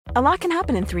A lot can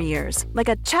happen in 3 years, like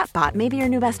a chatbot may be your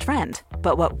new best friend.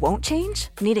 But what won't change?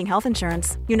 Needing health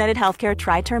insurance. United Healthcare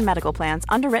Tri-Term Medical Plans,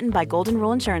 underwritten by Golden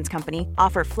Rule Insurance Company,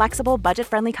 offer flexible,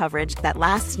 budget-friendly coverage that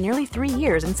lasts nearly 3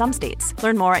 years in some states.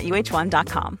 Learn more at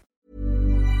uh1.com.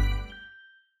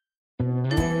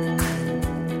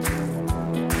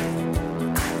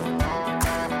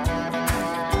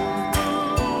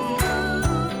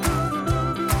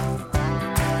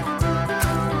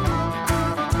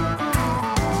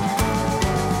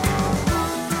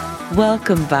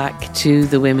 Welcome back to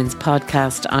the Women's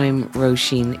Podcast. I'm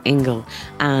Roisin Ingle,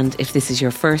 and if this is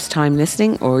your first time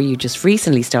listening or you just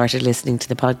recently started listening to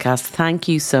the podcast, thank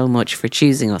you so much for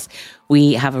choosing us.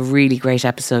 We have a really great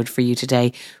episode for you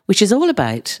today, which is all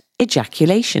about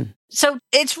ejaculation. So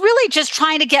it's really just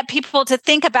trying to get people to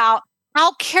think about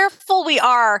how careful we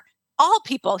are. All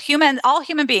people, all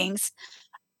human beings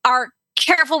are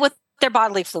careful with their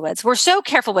bodily fluids. We're so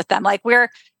careful with them. Like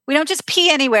we don't just pee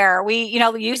anywhere. We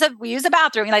use a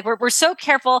bathroom. Like we're so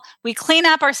careful. We clean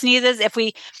up our sneezes. If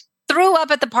we threw up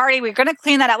at the party, we're going to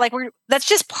clean that out. Like that's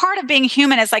just part of being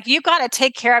human. It's like, you got to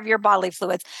take care of your bodily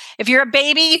fluids. If you're a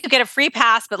baby, you get a free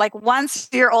pass, but like once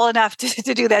you're old enough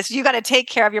to do this, you got to take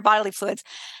care of your bodily fluids.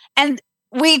 And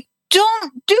we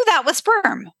don't do that with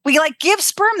sperm. We give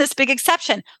sperm this big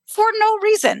exception for no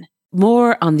reason.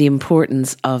 More on the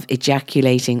importance of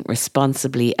ejaculating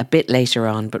responsibly a bit later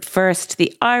on. But first,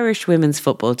 the Irish women's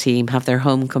football team have their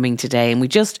homecoming today, and we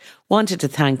just wanted to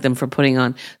thank them for putting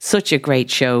on such a great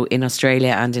show in Australia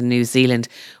and in New Zealand.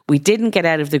 We didn't get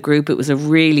out of the group. It was a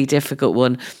really difficult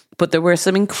one, but there were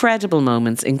some incredible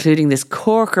moments, including this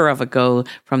corker of a goal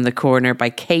from the corner by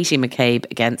Katie McCabe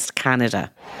against Canada.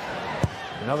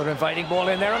 Another inviting ball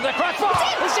in there on the crossbar.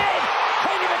 It's in!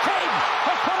 Katie McCabe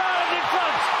has put Ireland in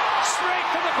front. Straight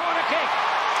to the corner kick.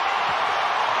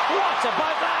 What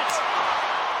about that?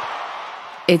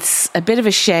 It's a bit of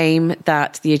a shame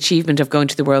that the achievement of going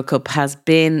to the World Cup has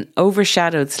been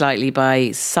overshadowed slightly by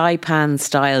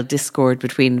Saipan-style discord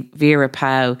between Vera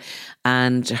Pauw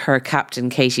and her captain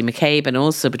Katie McCabe, and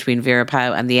also between Vera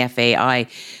Pauw and the FAI.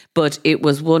 But it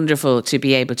was wonderful to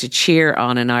be able to cheer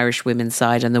on an Irish women's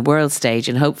side on the world stage,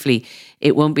 and hopefully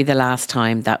it won't be the last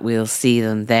time that we'll see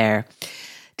them there.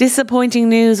 Disappointing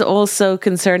news also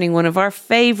concerning one of our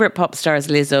favourite pop stars,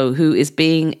 Lizzo, who is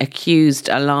being accused,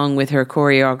 along with her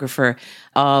choreographer,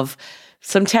 of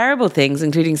some terrible things,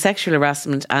 including sexual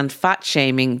harassment and fat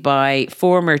shaming by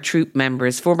former troupe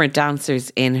members, former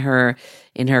dancers in her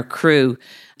crew.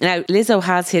 Now, Lizzo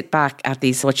has hit back at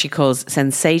these, what she calls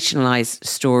sensationalised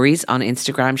stories on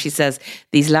Instagram. She says,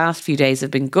 these last few days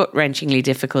have been gut-wrenchingly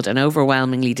difficult and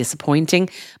overwhelmingly disappointing.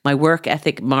 My work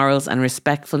ethic, morals and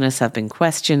respectfulness have been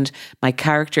questioned. My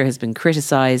character has been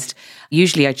criticised.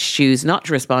 Usually I choose not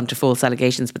to respond to false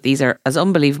allegations, but these are as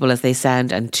unbelievable as they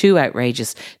sound and too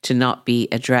outrageous to not be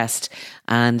addressed.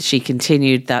 And she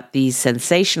continued that these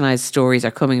sensationalised stories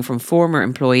are coming from former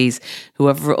employees who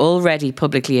have already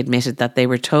publicly admitted that they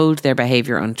were told their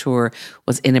behaviour on tour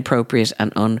was inappropriate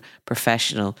and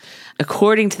unprofessional.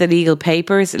 According to the legal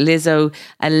papers, Lizzo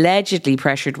allegedly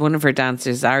pressured one of her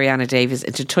dancers, Ariana Davis,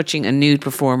 into touching a nude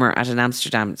performer at an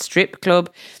Amsterdam strip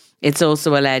club. It's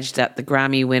also alleged that the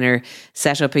Grammy winner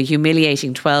set up a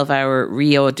humiliating 12-hour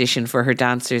re-audition for her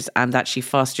dancers, and that she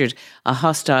fostered a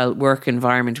hostile work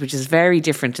environment, which is very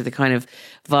different to the kind of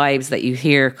vibes that you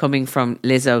hear coming from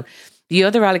Lizzo. The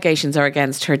other allegations are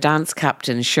against her dance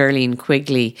captain, Shirlene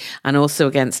Quigley, and also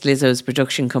against Lizzo's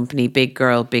production company, Big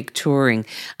Girl, Big Touring.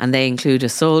 And they include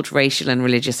assault, racial and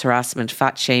religious harassment,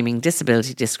 fat shaming,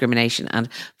 disability discrimination and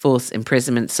false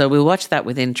imprisonment. So we'll watch that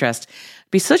with interest.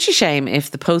 It'd be such a shame if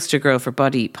the poster girl for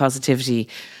body positivity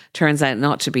turns out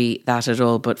not to be that at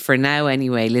all. But for now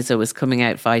anyway, Lizzo is coming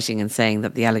out fighting and saying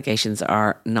that the allegations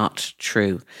are not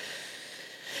true.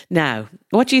 Now,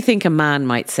 what do you think a man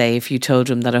might say if you told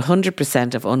him that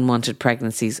 100% of unwanted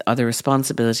pregnancies are the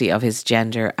responsibility of his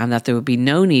gender, and that there would be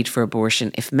no need for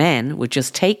abortion if men would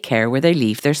just take care where they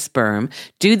leave their sperm,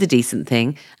 do the decent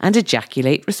thing and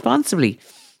ejaculate responsibly?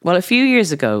 Well, a few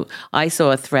years ago, I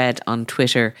saw a thread on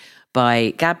Twitter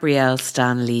by Gabrielle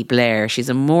Stanley Blair. She's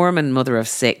a Mormon mother of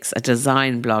 6, a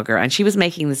design blogger, and she was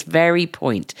making this very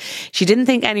point. She didn't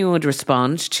think anyone would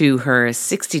respond to her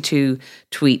 62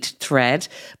 tweet thread,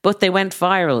 but they went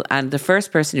viral, and the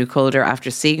first person who called her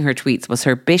after seeing her tweets was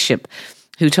her bishop,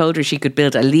 who told her she could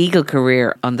build a legal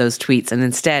career on those tweets, and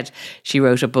instead she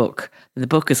wrote a book. The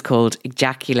book is called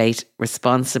Ejaculate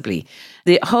Responsibly.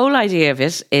 The whole idea of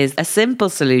it is a simple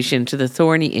solution to the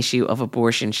thorny issue of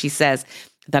abortion. She says,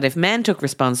 that if men took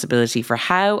responsibility for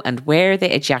how and where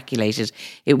they ejaculated,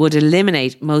 it would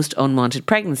eliminate most unwanted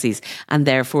pregnancies and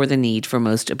therefore the need for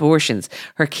most abortions.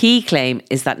 Her key claim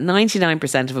is that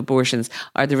 99% of abortions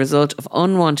are the result of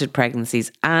unwanted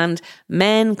pregnancies and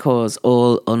men cause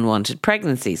all unwanted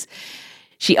pregnancies.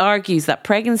 She argues that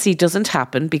pregnancy doesn't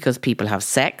happen because people have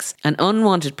sex. An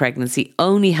unwanted pregnancy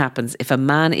only happens if a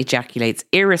man ejaculates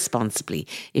irresponsibly,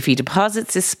 if he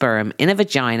deposits his sperm in a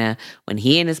vagina when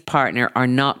he and his partner are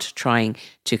not trying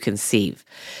to conceive.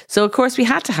 So, of course, we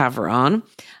had to have her on.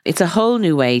 It's a whole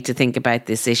new way to think about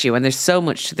this issue, and there's so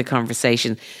much to the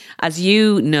conversation. As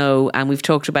you know, and we've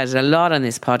talked about it a lot on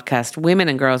this podcast, women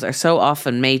and girls are so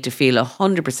often made to feel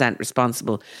 100%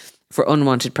 responsible for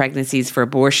unwanted pregnancies, for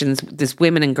abortions. There's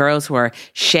women and girls who are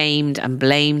shamed and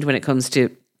blamed when it comes to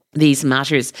these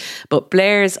matters. But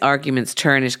Blair's arguments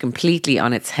turn it completely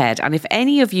on its head. And if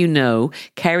any of you know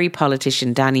Kerry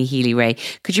politician Danny Healy-Rae,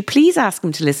 could you please ask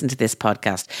him to listen to this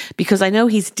podcast? Because I know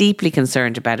he's deeply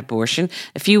concerned about abortion.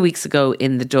 A few weeks ago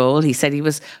in the Dáil, he said he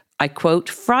was, I quote,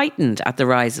 frightened at the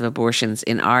rise of abortions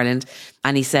in Ireland.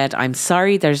 And he said, I'm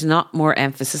sorry there's not more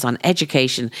emphasis on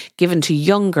education given to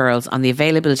young girls on the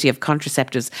availability of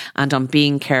contraceptives and on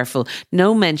being careful.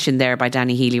 No mention there by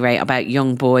Danny Healy-Rae about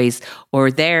young boys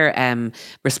or their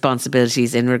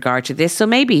responsibilities in regard to this. So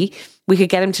maybe we could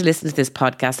get him to listen to this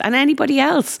podcast, and anybody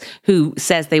else who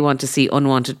says they want to see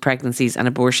unwanted pregnancies and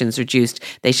abortions reduced,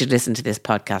 they should listen to this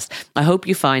podcast. I hope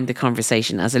you find the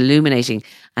conversation as illuminating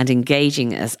and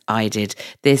engaging as I did.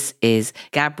 This is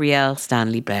Gabrielle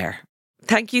Stanley Blair.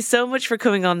 Thank you so much for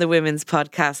coming on the Women's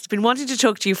Podcast. I've been wanting to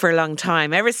talk to you for a long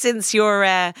time, ever since your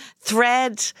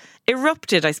thread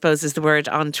erupted, I suppose is the word,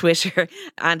 on Twitter.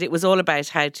 And it was all about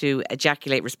how to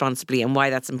ejaculate responsibly and why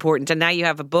that's important. And now you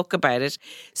have a book about it.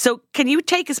 So can you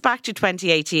take us back to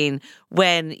 2018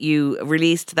 when you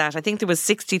released that? I think there was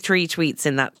 63 tweets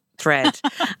in that thread.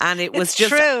 And it was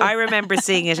just, true. I remember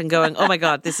seeing it and going, oh my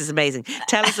God, this is amazing.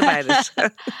 Tell us about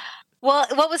it. Well,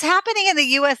 what was happening in the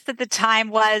U.S. at the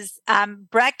time was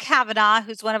Brett Kavanaugh,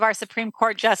 who's one of our Supreme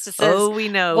Court justices. Oh, we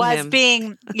know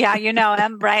him. Yeah, you know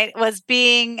him, right? Was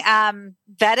being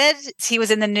vetted. He was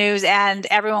in the news and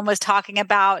everyone was talking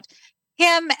about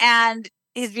him and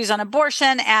his views on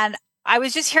abortion. And I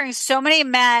was just hearing so many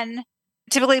men,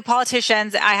 typically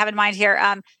politicians, I have in mind here,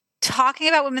 talking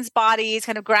about women's bodies,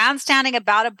 kind of grandstanding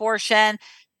about abortion.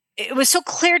 It was so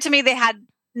clear to me they had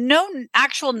no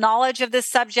actual knowledge of this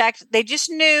subject. They just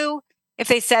knew if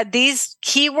they said these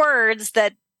key words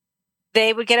that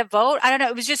they would get a vote. I don't know.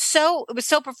 It was so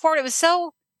performative. It was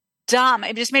so dumb.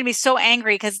 It just made me so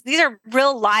angry because these are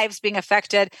real lives being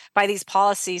affected by these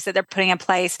policies that they're putting in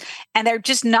place. And they're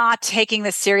just not taking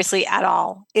this seriously at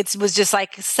all. It was just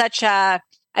like such a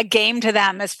game to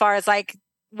them as far as like,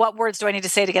 what words do I need to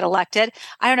say to get elected?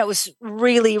 I don't know. It was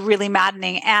really, really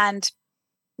maddening. And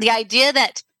the idea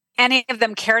that any of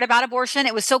them cared about abortion,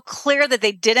 it was so clear that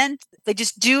they didn't. They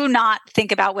just do not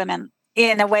think about women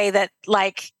in a way that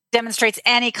like demonstrates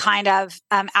any kind of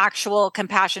actual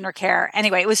compassion or care.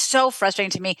 Anyway, it was so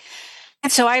frustrating to me.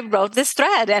 And so I wrote this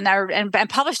thread and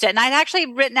published it. And I'd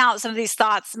actually written out some of these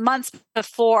thoughts months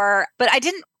before, but I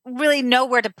didn't really know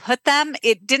where to put them.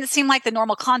 It didn't seem like the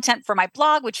normal content for my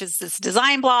blog, which is this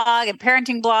design blog and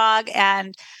parenting blog.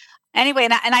 And anyway,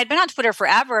 and I'd been on Twitter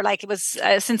forever, like it was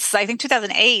since I think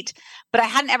 2008, but I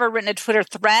hadn't ever written a Twitter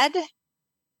thread.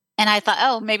 And I thought,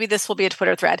 oh, maybe this will be a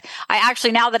Twitter thread. I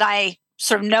actually, now that I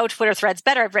sort of know Twitter threads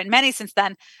better, I've written many since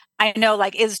then, I know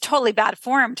like it's totally bad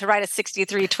form to write a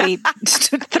 63 tweet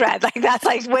thread. Like that's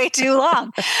like way too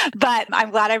long, but I'm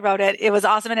glad I wrote it. It was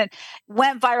awesome. And it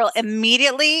went viral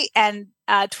immediately. And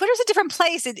Twitter's a different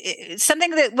place. It's something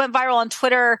that went viral on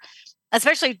Twitter,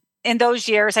 especially in those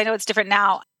years. I know it's different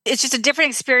now. It's just a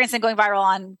different experience than going viral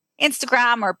on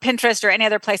Instagram or Pinterest or any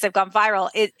other place I've gone viral.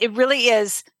 It really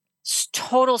is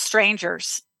total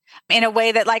strangers in a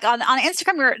way that like on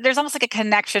Instagram, there's almost like a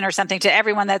connection or something to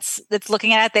everyone that's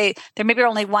looking at it. They maybe are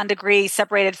only 1 degree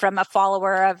separated from a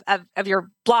follower of your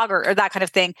blog or that kind of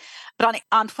thing. But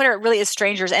on Twitter, it really is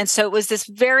strangers. And so it was this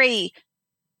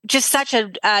just such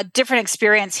a different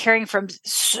experience hearing from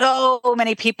so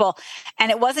many people. And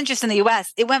it wasn't just in the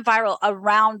US, it went viral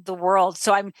around the world.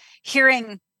 So I'm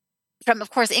hearing from, of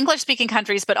course, English speaking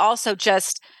countries, but also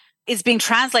just is being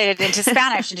translated into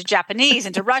Spanish, into Japanese,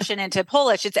 into Russian, into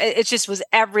Polish. It just was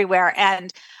everywhere.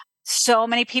 And so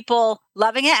many people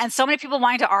loving it and so many people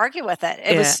wanting to argue with it.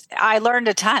 I learned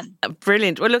a ton.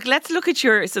 Brilliant. Well, let's look at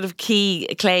your sort of key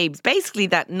claims. Basically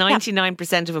that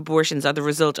 99% of abortions are the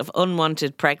result of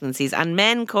unwanted pregnancies, and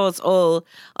men cause all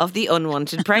of the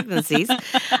unwanted pregnancies.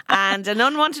 And an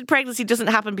unwanted pregnancy doesn't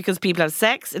happen because people have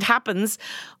sex. It happens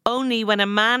only when a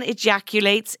man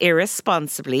ejaculates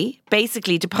irresponsibly,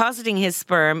 basically depositing his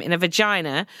sperm in a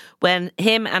vagina when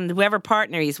him and whoever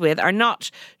partner he's with are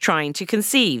not trying to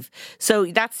conceive. So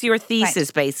that's your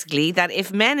thesis, basically, that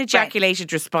if men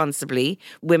ejaculated responsibly,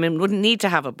 women wouldn't need to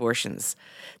have abortions.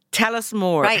 Tell us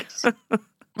more. Right.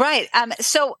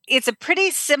 So it's a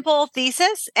pretty simple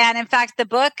thesis. And in fact, the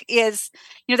book is,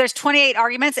 there's 28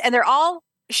 arguments and they're all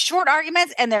short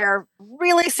arguments and they're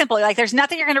really simple. Like there's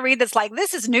nothing you're going to read that's like,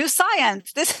 this is new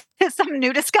science. This is some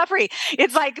new discovery.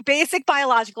 It's like basic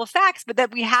biological facts, but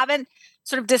that we haven't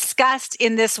sort of discussed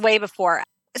in this way before.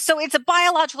 So it's a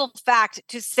biological fact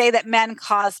to say that men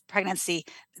cause pregnancy.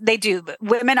 They do.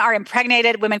 Women are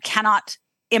impregnated. Women cannot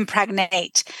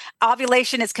impregnate.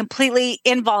 Ovulation is completely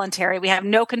involuntary. We have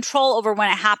no control over when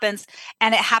it happens,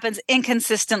 and it happens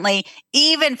inconsistently.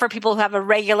 Even for people who have a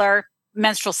regular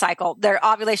menstrual cycle, their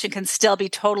ovulation can still be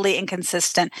totally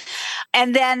inconsistent.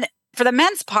 And then for the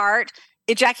men's part,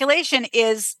 ejaculation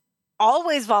is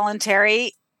always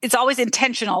voluntary. It's always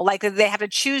intentional. Like they have to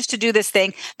choose to do this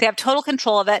thing. They have total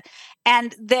control of it.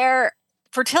 And their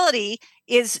fertility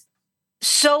is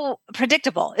so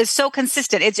predictable, is so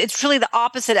consistent. It's truly the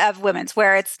opposite of women's,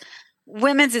 where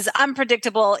women's is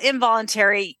unpredictable,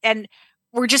 involuntary, and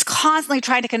we're just constantly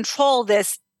trying to control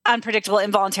this unpredictable,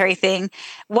 involuntary thing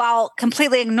while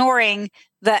completely ignoring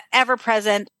the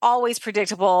ever-present, always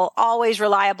predictable, always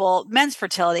reliable men's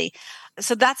fertility.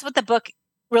 So that's what the book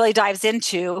really dives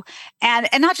into. And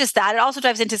not just that, it also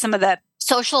dives into some of the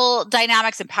social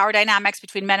dynamics and power dynamics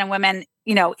between men and women,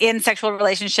 in sexual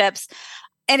relationships.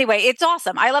 Anyway, it's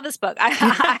awesome. I love this book. I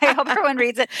hope everyone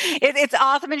reads it. It's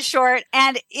awesome and short,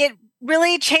 and it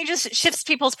really shifts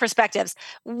people's perspectives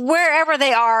wherever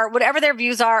they are, whatever their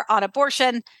views are on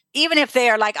abortion. Even if they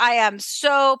are like, I am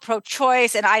so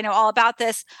pro-choice and I know all about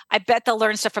this, I bet they'll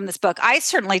learn stuff from this book. I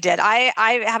certainly did. I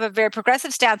have a very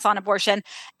progressive stance on abortion,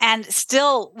 and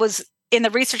still was in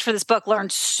the research for this book,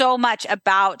 learned so much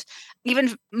about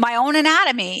even my own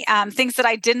anatomy, things that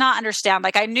I did not understand.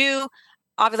 Like I knew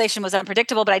ovulation was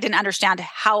unpredictable, but I didn't understand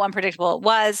how unpredictable it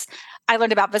was. I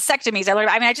learned about vasectomies.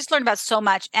 I just learned about so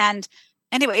much. And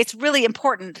anyway, it's really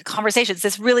important conversations.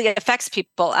 This really affects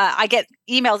people. I get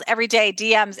emails every day,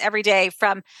 DMs every day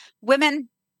from women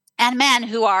and men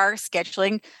who are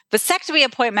scheduling vasectomy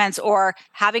appointments or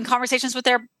having conversations with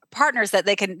their partners that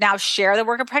they can now share the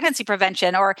work of pregnancy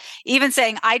prevention, or even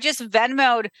saying, I just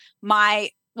Venmo'd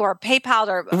or PayPal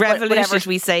or whatever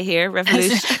we say here,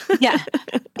 Revolution. Yeah.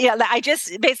 I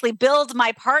just basically billed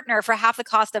my partner for half the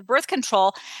cost of birth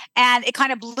control, and it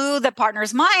kind of blew the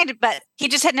partner's mind, but he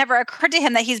just had never occurred to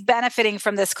him that he's benefiting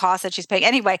from this cost that she's paying.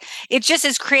 Anyway, it just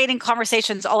is creating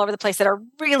conversations all over the place that are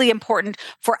really important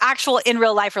for actual in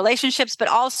real life relationships, but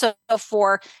also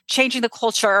for changing the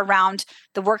culture around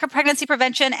the work of pregnancy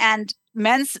prevention and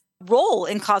men's role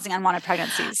in causing unwanted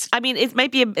pregnancies. I mean, it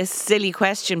might be a silly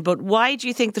question, but why do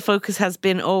you think the focus has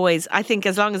been always, I think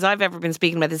as long as I've ever been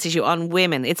speaking about this issue, on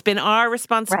women? It's been our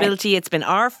responsibility, It's been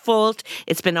our fault,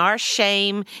 it's been our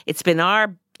shame, it's been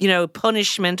our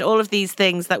punishment, all of these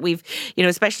things that we've,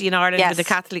 especially in Ireland with the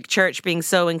Catholic Church being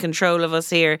so in control of us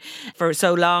here for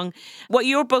so long. What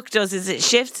your book does is it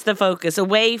shifts the focus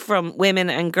away from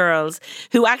women and girls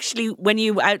who actually, when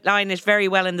you outline it very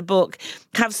well in the book,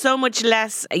 have so much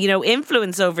less,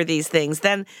 influence over these things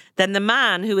than the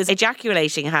man who is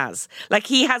ejaculating has. Like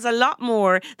he has a lot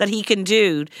more that he can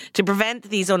do to prevent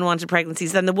these unwanted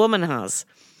pregnancies than the woman has.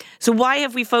 So why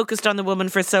have we focused on the woman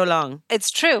for so long?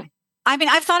 It's true. I mean,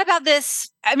 I've thought about this.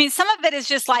 I mean, some of it is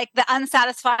just like the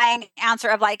unsatisfying answer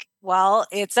of like, well,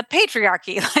 it's a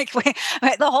patriarchy.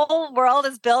 Like the whole world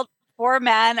is built for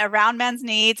men, around men's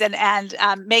needs, and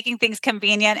making things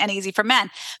convenient and easy for men.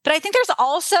 But I think there's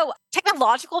also a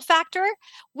technological factor.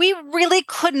 We really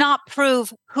could not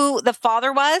prove who the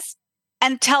father was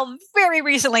until very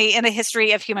recently in the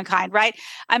history of humankind, right?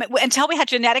 Until we had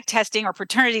genetic testing or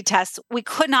paternity tests, we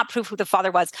could not prove who the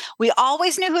father was. We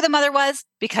always knew who the mother was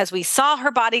because we saw her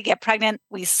body get pregnant.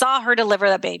 We saw her deliver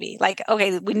the baby. Like,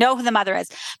 okay, we know who the mother is.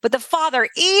 But the father,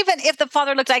 even if the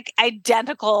father looked like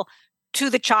identical to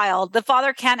the child, the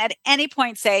father can at any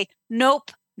point say,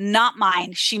 nope, not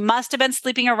mine. She must have been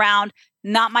sleeping around.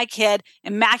 Not my kid,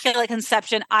 immaculate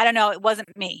conception. I don't know. It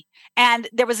wasn't me. And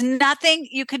there was nothing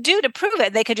you could do to prove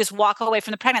it. They could just walk away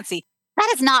from the pregnancy.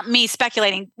 That is not me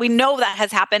speculating. We know that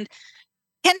has happened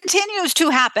continues to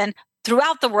happen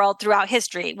throughout the world, throughout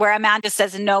history, where a man just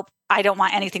says, nope, I don't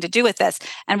want anything to do with this,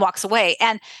 and walks away.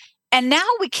 And now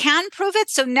we can prove it.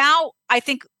 So now I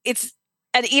think it's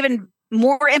an even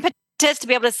more impetus to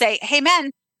be able to say, hey,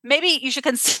 men, maybe you should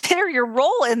consider your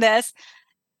role in this,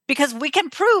 because we can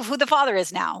prove who the father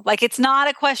is now. Like, it's not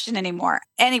a question anymore.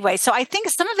 Anyway, so I think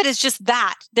some of it is just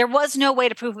that there was no way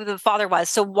to prove who the father was.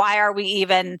 So why are we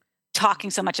even talking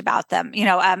so much about them,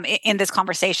 in this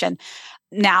conversation?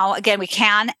 Now, again, we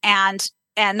can. And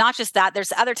not just that,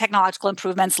 there's other technological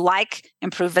improvements like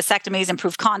improved vasectomies,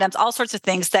 improved condoms, all sorts of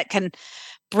things that can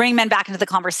bring men back into the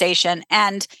conversation.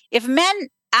 And if men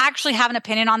actually have an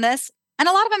opinion on this, and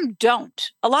a lot of them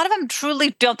don't, a lot of them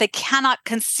truly don't, they cannot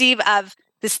conceive of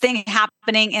this thing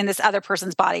happening in this other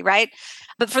person's body, right?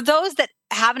 But for those that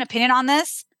have an opinion on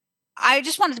this, I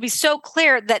just wanted to be so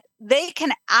clear that they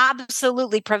can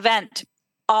absolutely prevent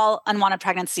all unwanted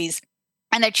pregnancies,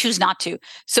 and they choose not to.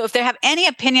 So if they have any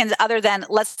opinions other than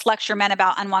let's lecture men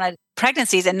about unwanted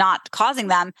pregnancies and not causing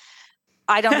them,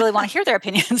 I don't really want to hear their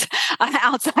opinions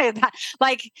outside of that.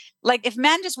 Like if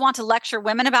men just want to lecture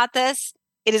women about this,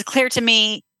 it is clear to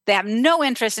me they have no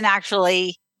interest in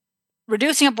actually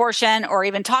reducing abortion or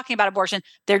even talking about abortion.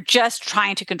 They're just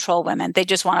trying to control women. They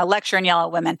just want to lecture and yell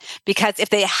at women, because if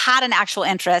they had an actual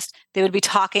interest, they would be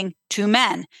talking to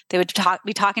men. They would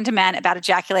be talking to men about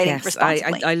ejaculating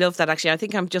responsibly. I love that, actually. I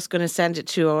think I'm just going to send it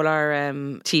to all our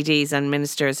TDs and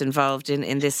ministers involved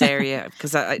in this area,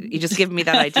 because you just given me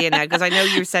that idea now, because I know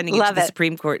you're sending it to the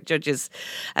Supreme Court judges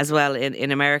as well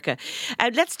in America.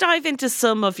 Let's dive into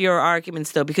some of your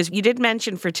arguments, though, because you did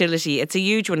mention fertility. It's a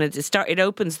huge one. It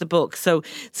opens the book. So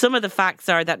some of the facts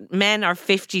are that men are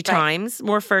 50 times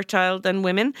more fertile than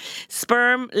women.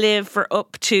 Sperm live for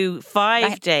up to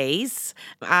 5 days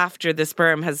after the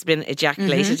sperm has been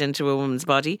ejaculated into a woman's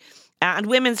body. And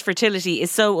women's fertility is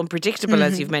so unpredictable,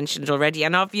 as you've mentioned already.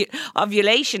 And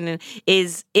ovulation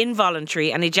is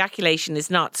involuntary and ejaculation is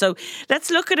not. So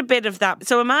let's look at a bit of that.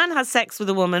 So a man has sex with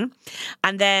a woman,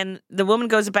 and then the woman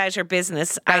goes about her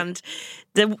business, and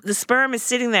the sperm is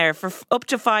sitting there for up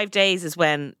to 5 days is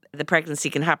when the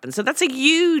pregnancy can happen. So that's a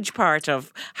huge part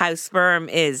of how sperm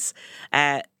is,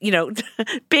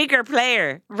 bigger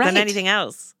player than anything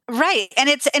else. Right. And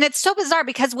it's so bizarre,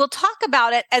 because we'll talk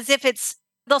about it as if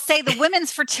they'll say the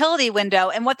women's fertility window,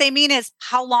 and what they mean is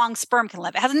how long sperm can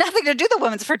live. It has nothing to do with the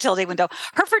women's fertility window.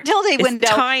 Her fertility window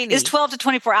is 12 to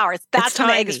 24 hours. That's when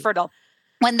the egg is fertile.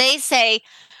 When they say,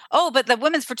 oh, but the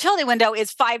women's fertility window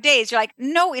is 5 days, you're like,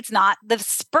 no, it's not. The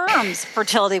sperm's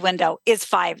fertility window is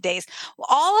 5 days.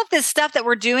 All of this stuff that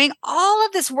we're doing, all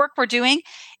of this work we're doing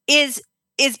is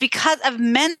because of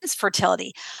men's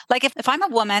fertility. Like if I'm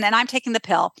a woman and I'm taking the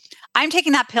pill, I'm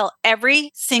taking that pill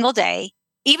every single day,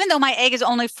 even though my egg is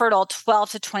only fertile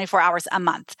 12 to 24 hours a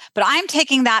month. But I'm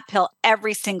taking that pill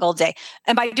every single day.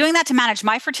 And by doing that to manage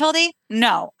my fertility?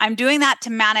 No, I'm doing that to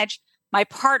manage my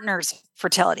partner's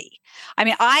fertility. I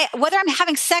mean, whether I'm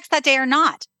having sex that day or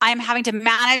not, I am having to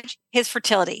manage his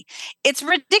fertility. It's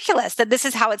ridiculous that this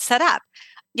is how it's set up.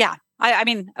 Yeah. I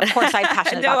mean, of course, I'm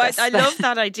passionate about this. I love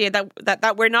that idea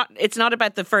that we're not. It's not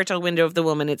about the fertile window of the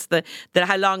woman. It's the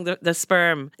how long the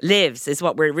sperm lives is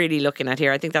what we're really looking at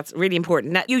here. I think that's really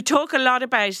important. Now, you talk a lot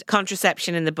about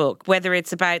contraception in the book, whether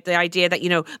it's about the idea that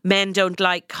men don't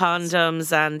like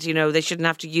condoms and they shouldn't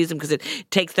have to use them because it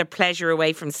takes their pleasure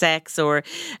away from sex, or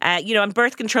and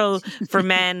birth control for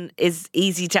men is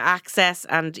easy to access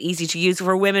and easy to use.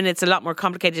 For women, it's a lot more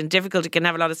complicated and difficult. It can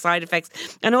have a lot of side effects,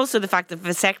 and also the fact that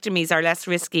vasectomies are less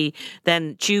risky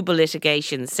than tubal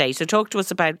litigation, say. So talk to us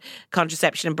about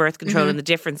contraception and birth control and the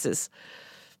differences.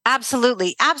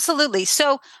 Absolutely. Absolutely.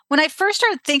 So when I first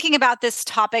started thinking about this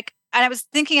topic, and I was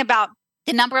thinking about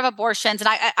the number of abortions, and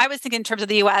I was thinking in terms of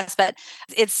the US, but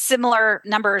it's similar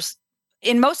numbers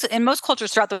in most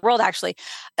cultures throughout the world, actually,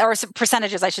 or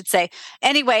percentages, I should say.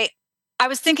 Anyway, I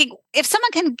was thinking if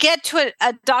someone can get to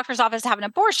a doctor's office to have an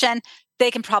abortion,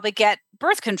 they can probably get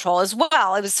birth control as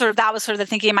well. That was sort of the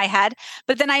thinking in my head.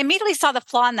 But then I immediately saw the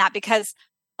flaw in that, because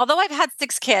although I've had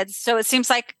 6 kids, so it seems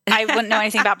like I wouldn't know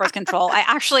anything about birth control. I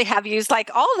actually have used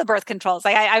all of the birth controls.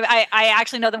 I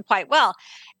actually know them quite well.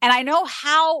 And I know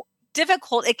how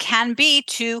difficult it can be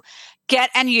to get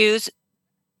and use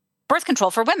birth control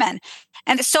for women.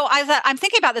 And so I thought, I'm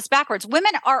thinking about this backwards.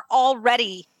 Women are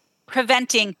already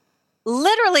preventing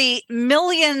literally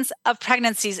millions of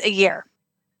pregnancies a year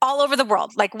all over the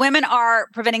world. Like, women are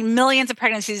preventing millions of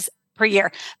pregnancies per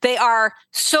year. They are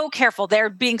so careful. They're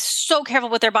being so careful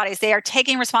with their bodies. They are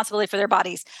taking responsibility for their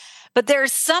bodies. But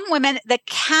there's some women that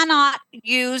cannot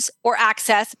use or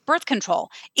access birth control,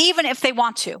 even if they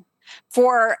want to.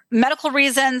 for medical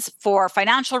reasons, for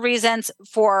financial reasons,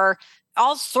 for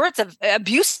all sorts of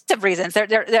abusive reasons.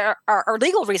 There are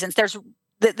legal reasons. There's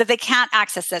that they can't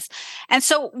access this. And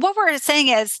so what we're saying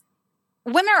is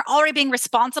women are already being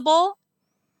responsible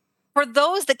for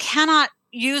those that cannot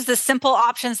use the simple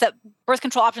options that birth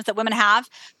control options that women have.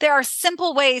 There are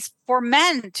simple ways for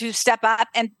men to step up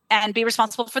and be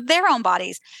responsible for their own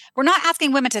bodies. We're not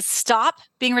asking women to stop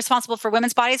being responsible for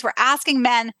women's bodies. We're asking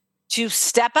men to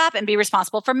step up and be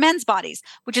responsible for men's bodies,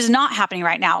 which is not happening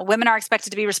right now. Women are expected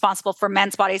to be responsible for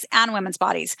men's bodies and women's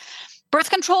bodies. Birth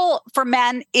control for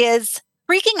men is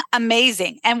freaking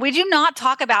amazing. And we do not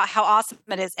talk about how awesome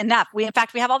it is enough. In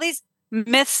fact, we have all these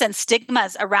myths and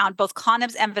stigmas around both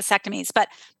condoms and vasectomies. But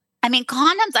I mean,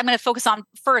 condoms, I'm going to focus on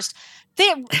first. They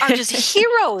are just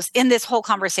heroes in this whole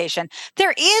conversation.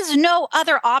 There is no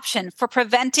other option for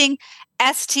preventing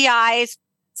STIs,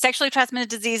 sexually transmitted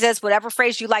diseases, whatever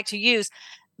phrase you like to use,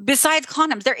 besides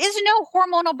condoms. There is no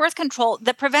hormonal birth control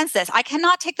that prevents this. I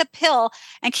cannot take the pill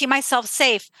and keep myself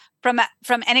safe from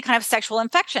any kind of sexual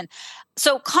infection.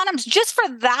 So condoms, just for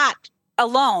that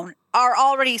alone, are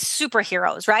already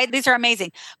superheroes, right? These are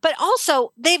amazing. But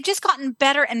also, they've just gotten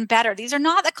better and better. These are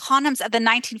not the condoms of the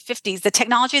 1950s. The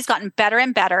technology has gotten better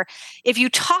and better. If you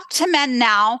talk to men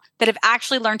now that have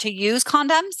actually learned to use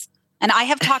condoms, and I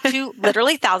have talked to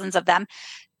literally thousands of them,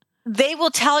 they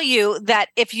will tell you that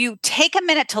if you take a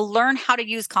minute to learn how to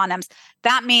use condoms,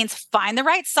 that means find the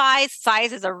right size.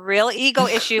 Size is a real ego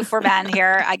issue for men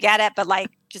here. I get it, but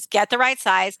just get the right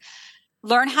size.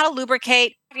 Learn how to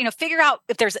lubricate, figure out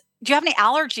do you have any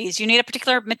allergies? You need a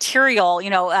particular material,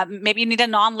 maybe you need a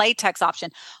non-latex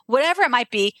option, whatever it might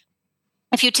be.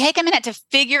 If you take a minute to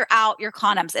figure out your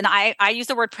condoms, and I use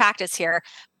the word practice here,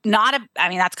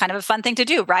 that's kind of a fun thing to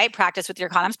do, right? Practice with your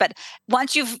condoms. But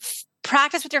once you've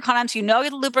practiced with your condoms,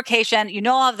 the lubrication,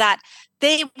 all of that,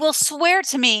 they will swear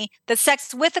to me that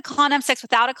sex with a condom, sex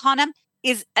without a condom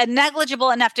is a negligible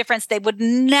enough difference. They would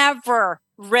never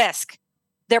risk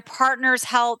their partner's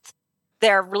health,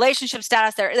 their relationship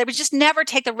status. They would just never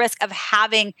take the risk of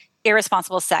having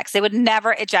irresponsible sex. They would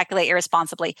never ejaculate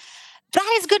irresponsibly.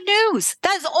 That is good news.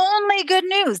 That is only good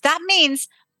news. That means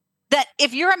that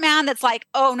if you're a man that's like,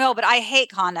 oh no, but I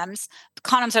hate condoms,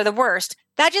 condoms are the worst,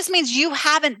 that just means you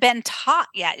haven't been taught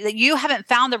yet, that you haven't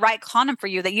found the right condom for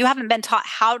you, that you haven't been taught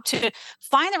how to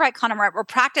find the right condom or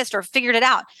practiced or figured it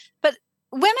out. But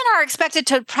women are expected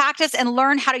to practice and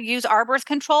learn how to use our birth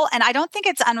control. And I don't think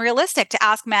it's unrealistic to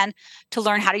ask men to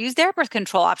learn how to use their birth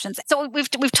control options. So we've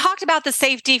talked about the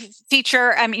safety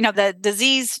feature, the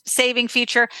disease saving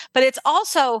feature, but it's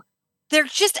also, they're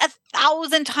just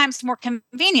 1,000 times more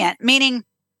convenient, meaning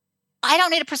I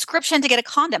don't need a prescription to get a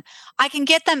condom. I can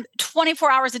get them 24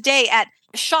 hours a day at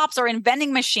shops or in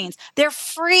vending machines. They're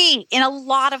free in a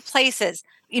lot of places.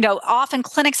 Often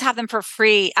clinics have them for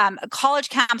free. College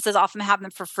campuses often have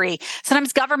them for free.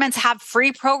 Sometimes governments have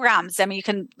free programs. You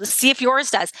can see if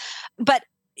yours does. But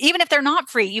even if they're not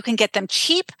free, you can get them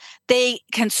cheap. They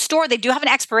can store. They do have an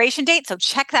expiration date, so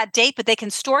check that date, but they can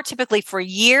store typically for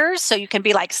years, so you can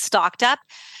be stocked up.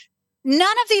 None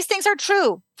of these things are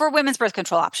true for women's birth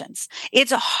control options.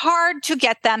 It's hard to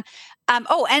get them. And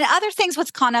other things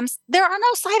with condoms, there are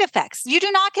no side effects. You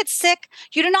do not get sick.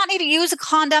 You do not need to use a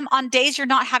condom on days you're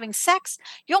not having sex.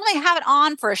 You only have it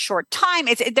on for a short time.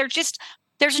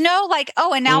 There's no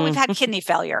and now we've had kidney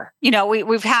failure.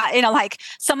 We've had,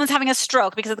 someone's having a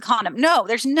stroke because of the condom. No,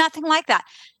 there's nothing like that.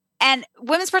 And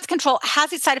women's birth control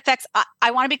has these side effects. I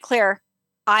want to be clear.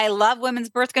 I love women's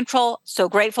birth control. So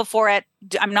grateful for it.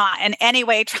 I'm not in any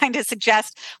way trying to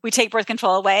suggest we take birth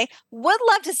control away. Would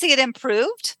love to see it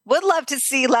improved. Would love to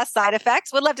see less side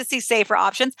effects. Would love to see safer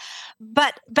options.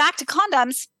 But back to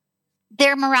condoms,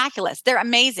 they're miraculous. They're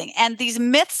amazing. And these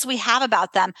myths we have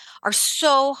about them are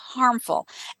so harmful.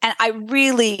 And I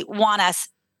really want us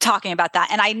talking about that.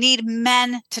 And I need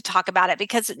men to talk about it,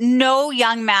 because no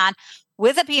young man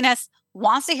with a penis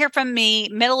wants to hear from me,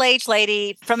 middle-aged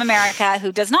lady from America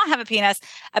who does not have a penis,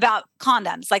 about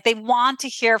condoms. They want to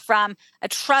hear from a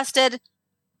trusted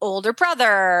older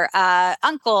brother,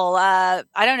 uncle,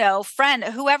 friend,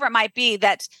 whoever it might be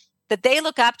that they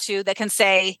look up to, that can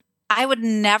say, I would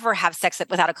never have sex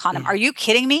without a condom. Are you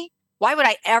kidding me? Why would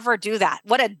I ever do that?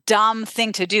 What a dumb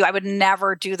thing to do. I would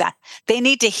never do that. They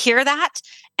need to hear that,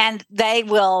 and they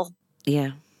will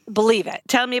believe it.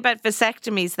 Tell me about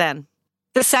vasectomies then.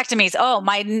 Vasectomies. Oh,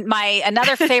 my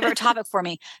another favorite topic for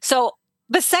me. So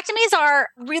vasectomies are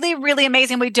really, really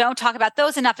amazing. We don't talk about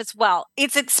those enough as well.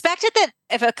 It's expected that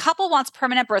if a couple wants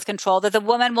permanent birth control, that the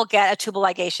woman will get a tubal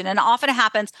ligation, and often it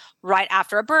happens right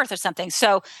after a birth or something.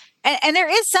 So And there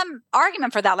is some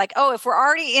argument for that. Like, oh, if we're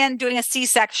already in doing a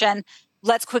C-section,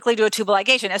 let's quickly do a tubal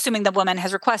ligation, assuming the woman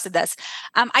has requested this.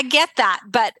 I get that.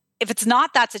 But if it's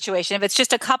not that situation, if it's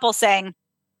just a couple saying,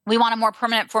 we want a more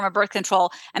permanent form of birth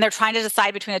control, and they're trying to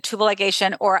decide between a tubal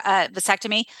ligation or a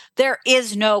vasectomy, there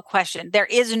is no question. There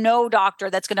is no doctor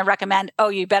that's going to recommend, oh,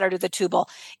 you better do the tubal.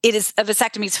 A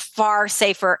vasectomy is far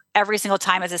safer every single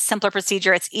time. It's a simpler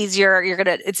procedure. It's easier.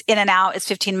 It's in and out. It's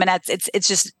 15 minutes. It's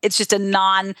just a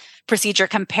non-procedure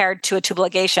compared to a tubal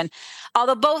ligation.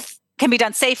 Although both can be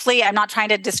done safely. I'm not trying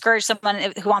to discourage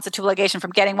someone who wants a tubal ligation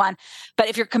from getting one. But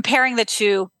if you're comparing the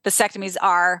two, vasectomies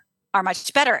are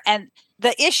much better. And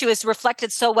the issue is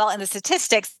reflected so well in the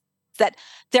statistics that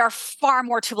there are far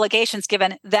more tubal ligations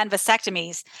given than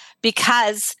vasectomies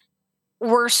because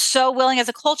we're so willing as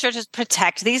a culture to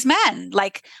protect these men.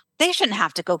 Like, they shouldn't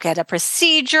have to go get a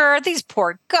procedure. These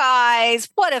poor guys.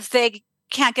 What if they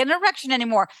can't get an erection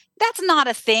anymore? That's not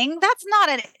a thing. That's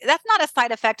not a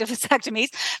side effect of vasectomies.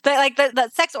 The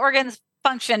sex organs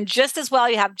function just as well.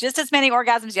 You have just as many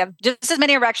orgasms. You have just as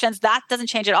many erections. That doesn't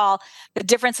change at all. The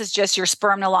difference is just your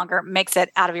sperm no longer makes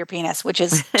it out of your penis, which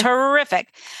is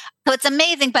terrific. So it's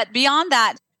amazing. But beyond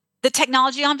that, the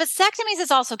technology on vasectomies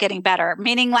is also getting better,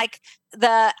 meaning like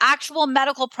the actual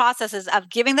medical processes of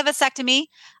giving the vasectomy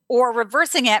or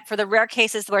reversing it for the rare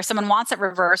cases where someone wants it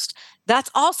reversed, that's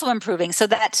also improving so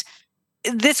that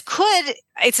this could,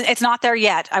 it's not there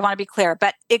yet. I want to be clear,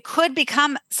 but it could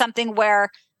become something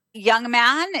where young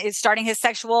man is starting his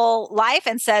sexual life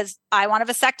and says, I want a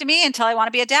vasectomy until I want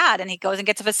to be a dad. And he goes and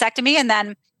gets a vasectomy and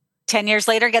then 10 years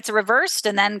later gets it reversed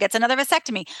and then gets another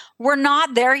vasectomy. We're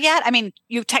not there yet. I mean,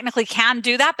 you technically can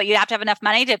do that, but you have to have enough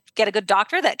money to get a good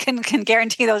doctor that can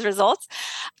guarantee those results.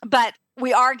 But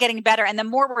we are getting better. And the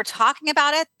more we're talking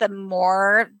about it, the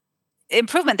more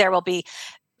improvement there will be.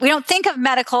 We don't think of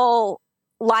medical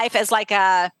life as like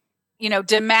a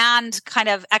demand kind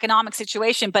of economic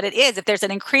situation, but it is. If there's an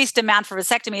increased demand for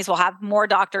vasectomies, we'll have more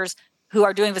doctors who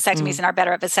are doing vasectomies and are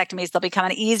better at vasectomies. They'll become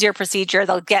an easier procedure.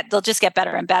 They'll just get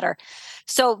better and better.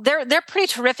 So they're pretty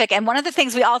terrific. And one of the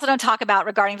things we also don't talk about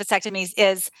regarding vasectomies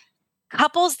is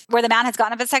couples where the man has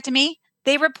gotten a vasectomy,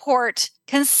 they report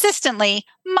consistently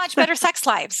much better sex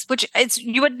lives, which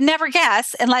you would never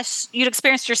guess unless you'd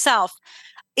experienced yourself.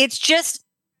 It's just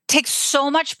takes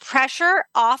so much pressure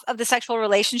off of the sexual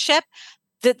relationship,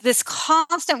 that this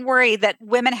constant worry that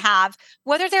women have,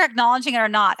 whether they're acknowledging it or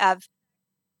not, of,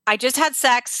 I just had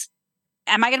sex.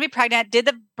 Am I going to be pregnant? Did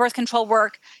the birth control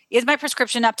work? Is my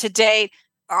prescription up to date?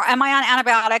 Or am I on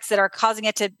antibiotics that are causing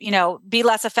it to, be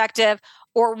less effective,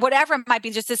 or whatever it might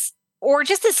be? Just this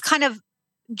kind of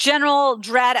general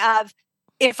dread of,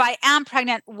 if I am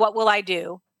pregnant, what will I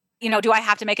do? Do I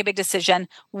have to make a big decision?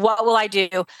 What will I do?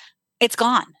 It's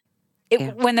gone.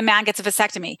 When the man gets a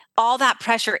vasectomy, all that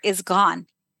pressure is gone.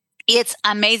 It's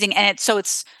amazing. And so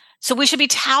we should be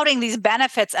touting these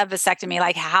benefits of vasectomy,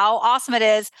 like how awesome it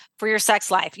is for your sex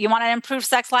life. You want to improve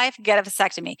sex life? Get a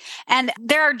vasectomy. And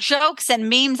there are jokes and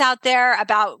memes out there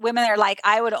about women that are like,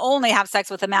 I would only have sex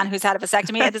with a man who's had a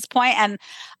vasectomy at this point. And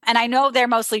I know they're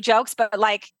mostly jokes, but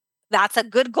like, that's a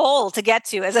good goal to get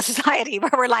to as a society,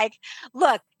 where we're like,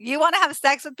 look, you want to have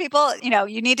sex with people,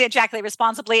 you need to ejaculate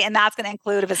responsibly. And that's going to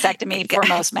include a vasectomy for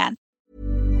most men.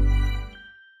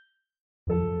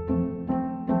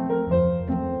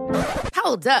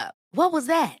 Hold up. What was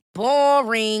that?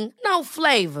 Boring. No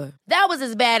flavor. That was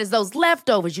as bad as those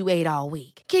leftovers you ate all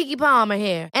week. Keke Palmer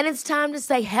here. And it's time to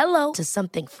say hello to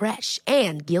something fresh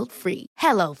and guilt-free.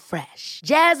 Hello Fresh.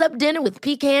 Jazz up dinner with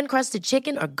pecan-crusted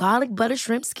chicken or garlic butter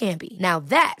shrimp scampi. Now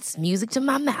that's music to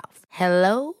my mouth.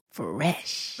 Hello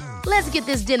Fresh. Let's get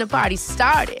this dinner party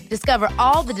started. Discover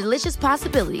all the delicious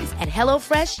possibilities at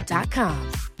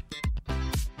HelloFresh.com.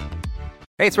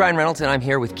 Hey, it's Ryan Reynolds, and I'm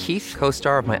here with Keith,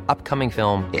 co-star of my upcoming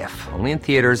film, If, only in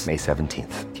theaters May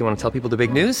 17th. Do you want to tell people the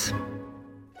big news?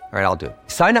 All right, I'll do it.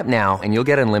 Sign up now and you'll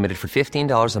get unlimited for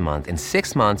 $15 a month and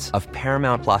 6 months of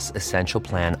Paramount Plus Essential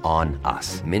Plan on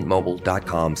us.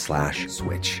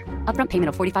 MintMobile.com/switch. Upfront payment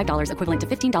of $45 equivalent to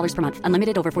 $15 per month.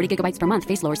 Unlimited over 40 gigabytes per month.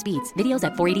 Face lower speeds. Videos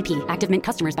at 480p. Active Mint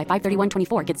customers by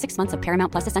 531.24 get 6 months of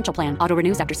Paramount Plus Essential Plan. Auto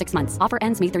renews after 6 months. Offer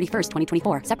ends May 31st,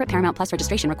 2024. Separate Paramount Plus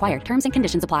registration required. Terms and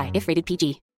conditions apply if rated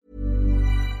PG.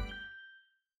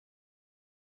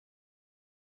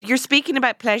 You're speaking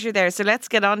about pleasure there, so let's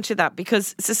get on to that,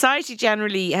 because society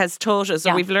generally has taught us,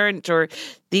 or we've learned, or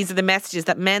these are the messages,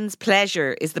 that men's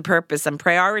pleasure is the purpose and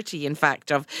priority, in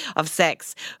fact, of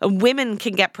sex. And women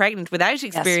can get pregnant without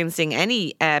experiencing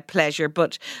any pleasure,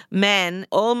 but men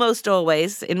almost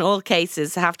always, in all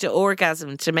cases, have to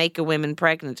orgasm to make a woman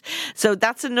pregnant. So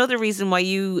that's another reason why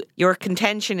your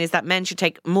contention is that men should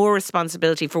take more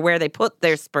responsibility for where they put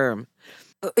their sperm.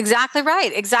 Exactly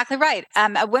right. Exactly right.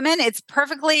 Women, it's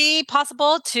perfectly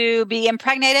possible to be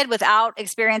impregnated without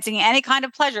experiencing any kind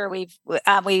of pleasure.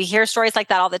 We hear stories like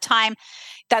that all the time.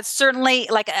 That's certainly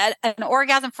like an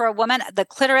orgasm for a woman. The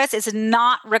clitoris is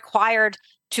not required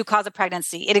to cause a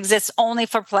pregnancy. It exists only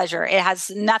for pleasure. It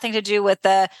has nothing to do with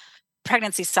the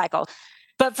pregnancy cycle.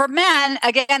 But for men,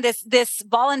 again, this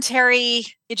voluntary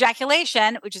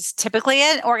ejaculation, which is typically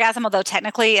an orgasm, although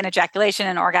technically an ejaculation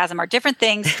and orgasm are different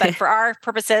things, but for our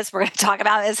purposes, we're going to talk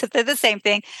about it as if they're the same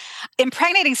thing.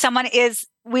 Impregnating someone is,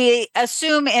 we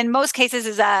assume in most cases,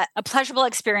 is a pleasurable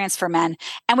experience for men.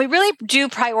 And we really do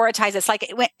prioritize this.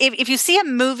 Like if you see a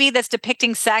movie that's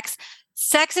depicting sex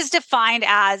is defined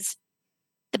as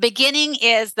the beginning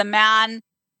is the man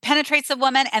penetrates the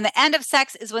woman, and the end of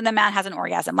sex is when the man has an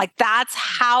orgasm. Like that's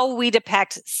how we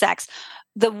depict sex.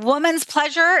 The woman's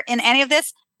pleasure in any of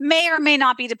this may or may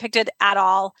not be depicted at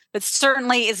all, but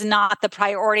certainly is not the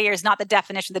priority or is not the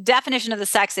definition. The definition of the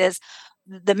sex is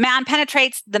the man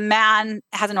penetrates, the man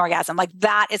has an orgasm. Like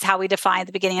that is how we define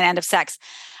the beginning and end of sex.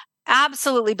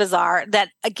 Absolutely bizarre that,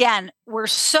 again, we're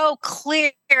so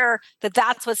clear that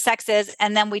that's what sex is,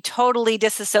 and then we totally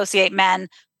disassociate men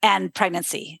and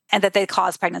pregnancy, and that they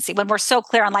cause pregnancy, when we're so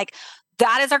clear on like,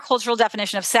 that is our cultural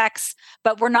definition of sex,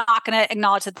 but we're not going to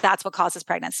acknowledge that that's what causes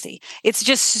pregnancy. It's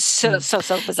just so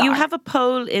bizarre. You have a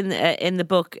poll in the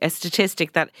book, a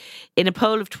statistic that in a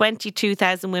poll of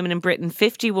 22,000 women in Britain,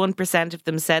 51% of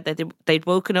them said that they'd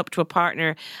woken up to a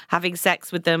partner having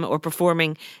sex with them or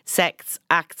performing sex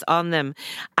acts on them.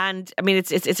 And I mean,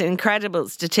 it's an incredible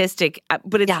statistic,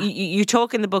 but you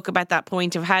talk in the book about that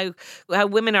point of how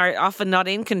women are often not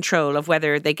in control of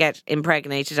whether they get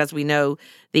impregnated. As we know,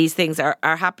 these things are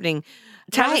happening.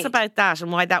 Tell us about that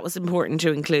and why that was important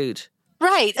to include.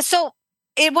 Right. So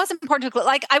it was important to include.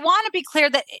 Like, I want to be clear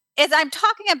that as I'm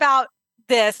talking about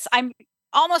this, I'm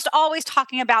almost always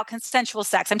talking about consensual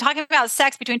sex. I'm talking about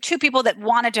sex between two people that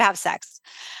wanted to have sex.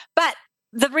 But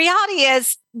the reality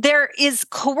is there is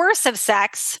coercive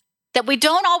sex that we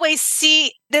don't always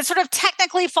see, that sort of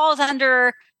technically falls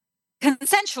under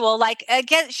consensual. Like,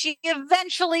 again, she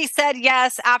eventually said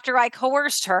yes after I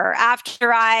coerced her,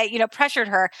 after I, pressured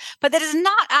her, but that is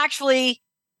not actually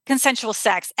consensual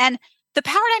sex. And the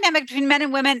power dynamic between men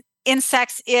and women in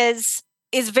sex is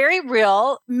very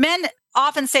real. Men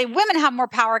often say women have more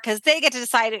power because they get to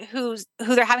decide who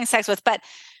they're having sex with, but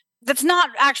that's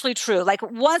not actually true. Like,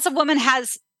 once a woman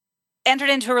has entered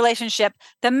into a relationship,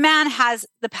 the man has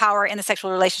the power in the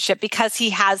sexual relationship because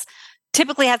he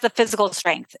typically has the physical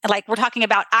strength. Like, we're talking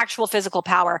about actual physical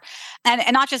power. And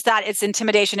not just that, it's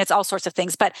intimidation, it's all sorts of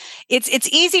things. But it's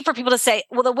easy for people to say,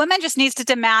 well, the woman just needs to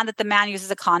demand that the man uses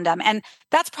a condom. And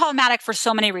that's problematic for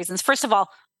so many reasons. First of all,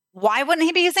 why wouldn't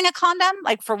he be using a condom?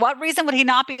 Like, for what reason would he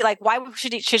not be? Like, why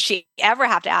should she ever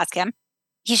have to ask him?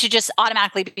 He should just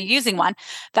automatically be using one.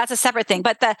 That's a separate thing.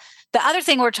 But the other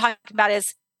thing we're talking about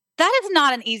is that is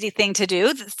not an easy thing to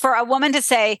do for a woman to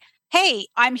say, hey,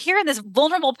 I'm here in this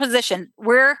vulnerable position.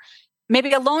 We're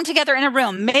maybe alone together in a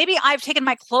room. Maybe I've taken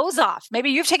my clothes off. Maybe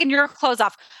you've taken your clothes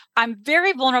off. I'm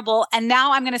very vulnerable. And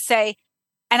now I'm going to say,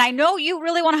 and I know you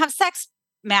really want to have sex,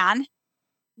 man,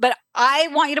 but I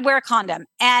want you to wear a condom.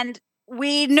 And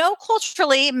we know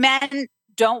culturally men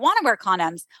don't want to wear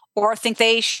condoms or think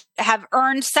they have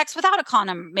earned sex without a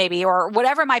condom, maybe, or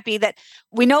whatever it might be, that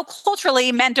we know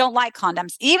culturally men don't like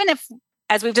condoms. Even if,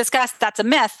 as we've discussed, that's a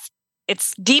myth.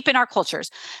 It's deep in our cultures.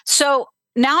 So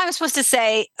now I'm supposed to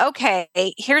say, okay,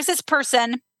 here's this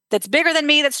person that's bigger than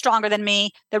me, that's stronger than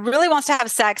me, that really wants to have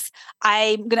sex.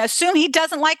 I'm going to assume he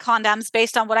doesn't like condoms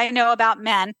based on what I know about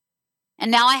men.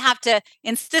 And now I have to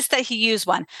insist that he use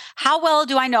one. How well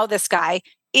do I know this guy?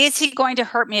 Is he going to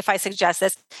hurt me if I suggest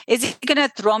this? Is he going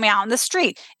to throw me out on the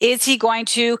street? Is he going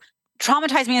to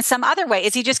traumatize me in some other way?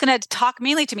 Is he just going to talk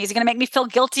meanly to me? Is he going to make me feel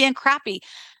guilty and crappy?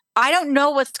 I don't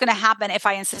know what's going to happen if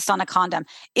I insist on a condom.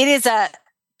 It is a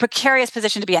precarious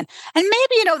position to be in. And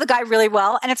maybe you know the guy really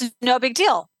well and it's no big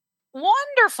deal.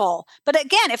 Wonderful. But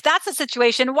again, if that's the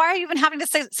situation, why are you even having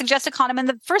to suggest a condom in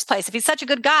the first place? If he's such a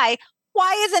good guy,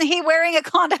 why isn't he wearing a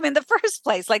condom in the first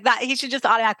place? Like that, he should just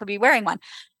automatically be wearing one.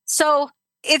 So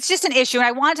it's just an issue. And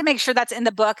I wanted to make sure that's in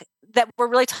the book, that we're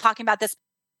really talking about this,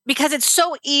 because it's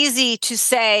so easy to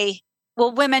say,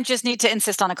 well, women just need to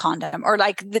insist on a condom, or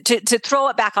like to throw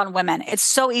it back on women. It's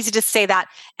so easy to say that.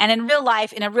 And in real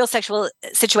life, in a real sexual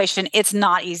situation, it's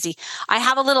not easy. I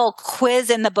have a little quiz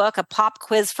in the book, a pop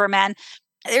quiz for men.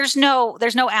 There's no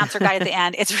answer guide at the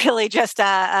end. It's really just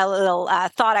a little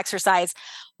thought exercise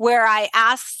where I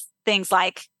ask things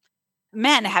like,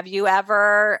 men, have you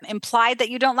ever implied that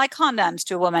you don't like condoms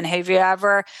to a woman? Have you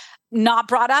ever not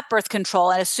brought up birth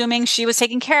control and assuming she was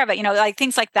taking care of it? Like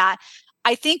things like that.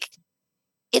 I think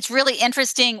it's really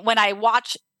interesting when I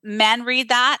watch men read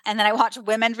that and then I watch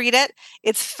women read it.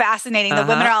 It's fascinating. The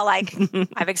women are all like,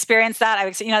 I've experienced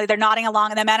that. They're nodding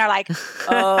along, and the men are like,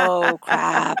 oh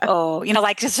crap. Oh,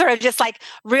 like just like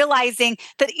realizing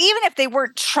that even if they were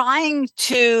trying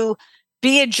to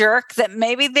be a jerk, that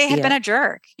maybe they had been a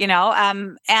jerk,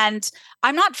 and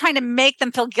I'm not trying to make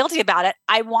them feel guilty about it.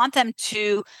 I want them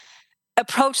to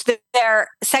approach their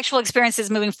sexual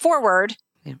experiences moving forward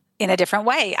in a different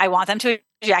way. I want them to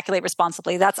ejaculate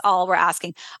responsibly. That's all we're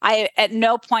asking. At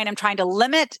no point I'm trying to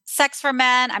limit sex for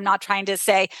men. I'm not trying to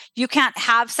say you can't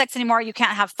have sex anymore. You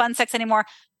can't have fun sex anymore.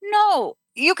 No,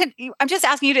 you can. I'm just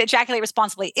asking you to ejaculate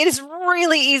responsibly. It is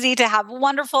really easy to have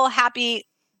wonderful, happy,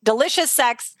 delicious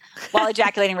sex while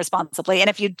ejaculating responsibly.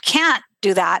 And if you can't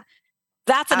do that,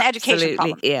 that's an education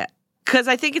problem. Yeah. Because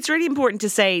I think it's really important to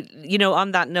say,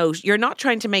 on that note, you're not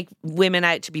trying to make women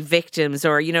out to be victims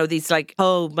or, these like,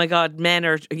 oh my God, men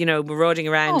are, marauding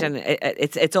around and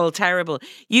it's all terrible.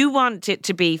 You want it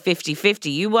to be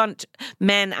 50-50. You want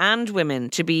men and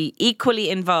women to be equally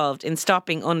involved in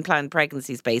stopping unplanned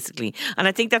pregnancies, basically. And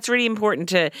I think that's really important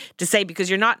to say,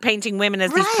 because you're not painting women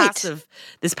as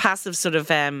this passive sort of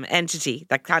entity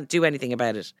that can't do anything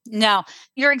about it. No,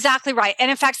 you're exactly right. And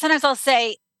in fact, sometimes I'll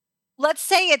say, let's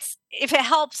say if it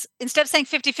helps, instead of saying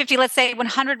 50-50, let's say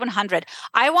 100-100.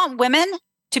 I want women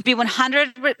to be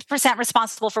 100%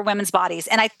 responsible for women's bodies.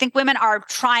 And I think women are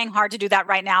trying hard to do that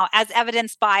right now, as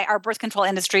evidenced by our birth control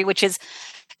industry, which is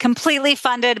completely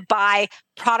funded by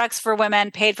products for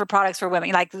women, paid for products for women.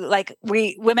 Like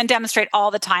women demonstrate all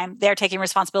the time they're taking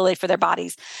responsibility for their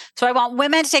bodies. So I want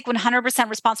women to take 100%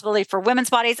 responsibility for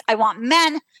women's bodies. I want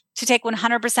men to take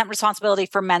 100% responsibility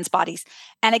for men's bodies.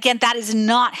 And again, that is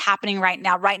not happening right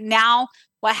now. Right now,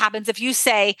 what happens if you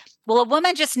say, well, a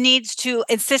woman just needs to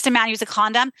insist a man use a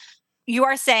condom? You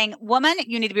are saying, woman,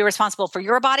 you need to be responsible for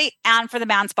your body and for the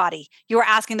man's body. You are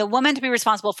asking the woman to be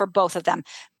responsible for both of them.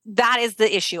 That is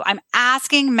the issue. I'm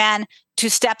asking men to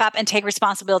step up and take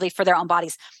responsibility for their own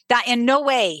bodies. That in no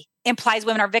way implies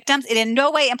women are victims. It in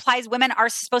no way implies women are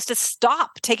supposed to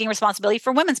stop taking responsibility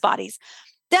for women's bodies.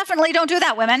 Definitely don't do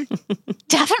that, women.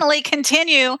 Definitely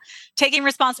continue taking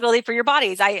responsibility for your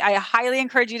bodies. I highly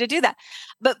encourage you to do that.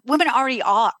 But women already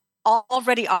are.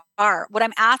 What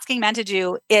I'm asking men to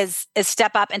do is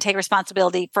step up and take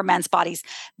responsibility for men's bodies.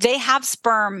 They have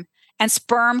sperm, and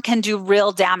sperm can do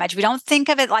real damage. We don't think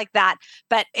of it like that.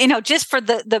 But, just for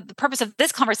the purpose of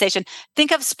this conversation,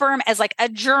 think of sperm as like a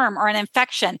germ or an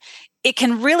infection. It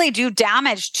can really do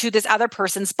damage to this other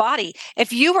person's body.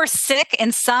 If you were sick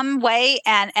in some way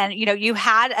and you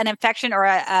had an infection or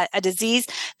a disease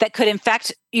that could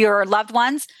infect your loved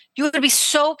ones, you would be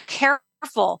so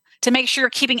careful to make sure you're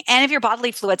keeping any of your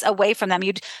bodily fluids away from them.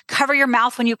 You'd cover your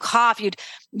mouth when you cough. You'd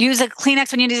use a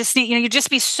Kleenex when you need to sneeze. You'd just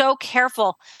be so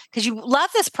careful because you love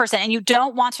this person and you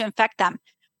don't want to infect them.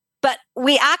 But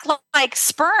we act like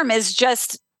sperm is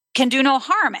just can do no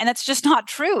harm. And it's just not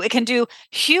true. It can do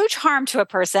huge harm to a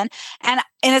person. And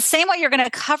in the same way, you're going to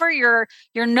cover your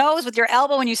nose with your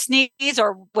elbow when you sneeze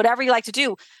or whatever you like to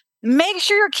do. Make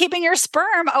sure you're keeping your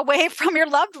sperm away from your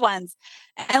loved ones.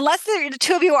 Unless the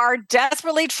two of you are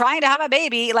desperately trying to have a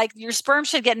baby, like your sperm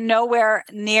should get nowhere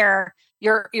near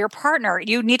your partner.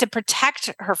 You need to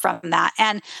protect her from that.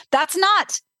 And that's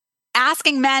not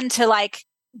asking men to like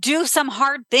do some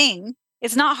hard thing.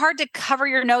 It's not hard to cover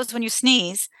your nose when you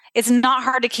sneeze. It's not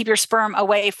hard to keep your sperm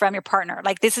away from your partner.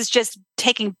 Like this is just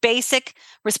taking basic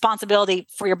responsibility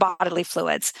for your bodily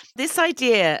fluids. This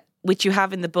idea, which you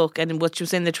have in the book and which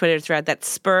was in the Twitter thread, that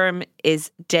sperm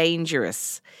is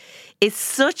dangerous. It's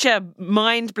such a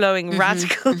mind-blowing,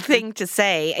 radical thing to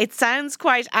say. It sounds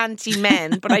quite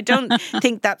anti-men, but I don't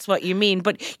think that's what you mean.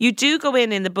 But you do go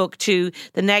in the book to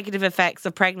the negative effects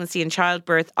of pregnancy and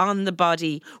childbirth on the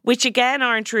body, which again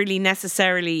aren't really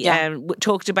necessarily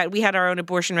talked about. We had our own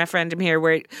abortion referendum here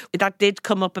where that did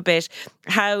come up a bit,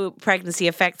 how pregnancy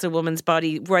affects a woman's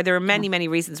body, where there are many, many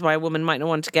reasons why a woman might not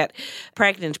want to get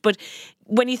pregnant. But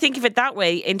when you think of it that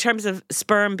way, in terms of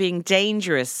sperm being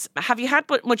dangerous, have you had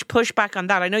much pushback on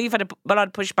that? I know you've had a lot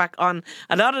of pushback on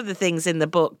a lot of the things in the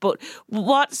book, but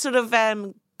what sort of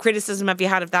criticism have you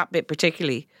had of that bit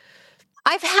particularly?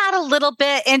 I've had a little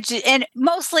bit, and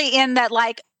mostly in that,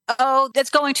 like, oh, that's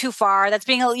going too far. That's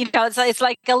being, it's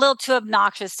like a little too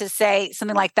obnoxious to say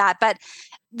something like that. But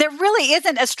there really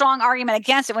isn't a strong argument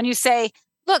against it when you say,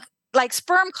 look, like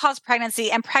sperm cause pregnancy,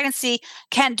 and pregnancy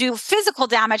can do physical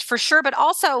damage for sure, but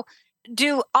also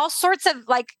do all sorts of,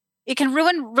 like, it can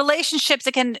ruin relationships.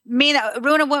 It can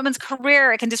ruin a woman's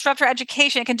career. It can disrupt her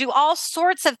education. It can do all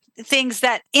sorts of things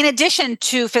that, in addition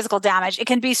to physical damage, it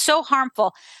can be so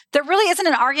harmful. There really isn't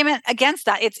an argument against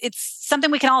that. It's something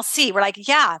we can all see. We're like,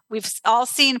 yeah, we've all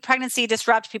seen pregnancy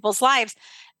disrupt people's lives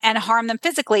and harm them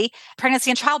physically, pregnancy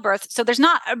and childbirth. So there's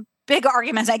not a big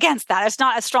argument against that. It's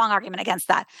not a strong argument against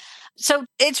that. So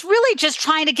it's really just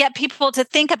trying to get people to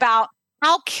think about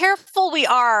how careful we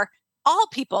are. All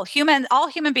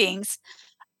human beings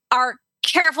are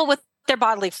careful with their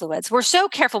bodily fluids. We're so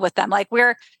careful with them. Like we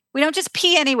don't just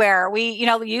pee anywhere. We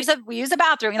use a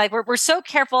bathroom. Like we're so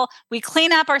careful. We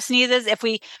clean up our sneezes. If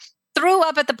we threw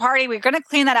up at the party, we're going to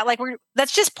clean that up. Like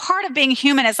that's just part of being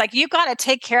human. It's like, you got to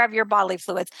take care of your bodily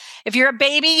fluids. If you're a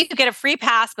baby, you get a free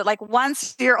pass, but like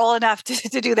once you're old enough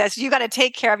to do this, you got to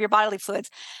take care of your bodily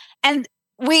fluids. And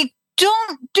we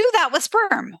don't do that with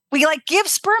sperm. We like give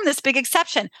sperm this big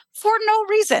exception for no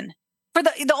reason. For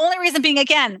the only reason being,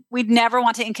 again, we'd never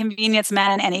want to inconvenience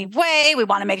men in any way. We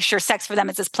want to make sure sex for them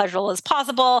is as pleasurable as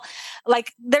possible.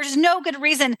 Like there's no good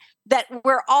reason that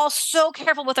we're all so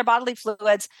careful with our bodily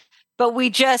fluids, but we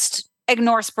just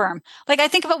ignore sperm. Like I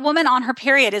think of a woman on her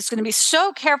period is going to be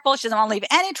so careful. She doesn't want to leave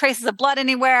any traces of blood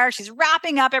anywhere. She's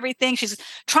wrapping up everything. She's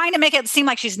trying to make it seem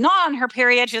like she's not on her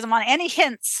period. She doesn't want any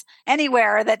hints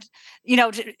anywhere that,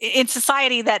 in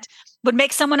society that would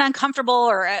make someone uncomfortable,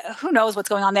 or who knows what's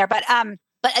going on there. But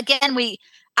again, we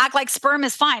act like sperm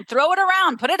is fine. Throw it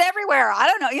around, put it everywhere. I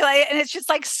don't know. And it's just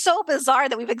like so bizarre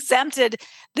that we've exempted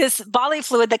this bodily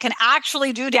fluid that can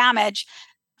actually do damage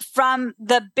from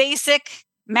the basic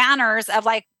manners of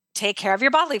like, take care of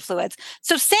your bodily fluids.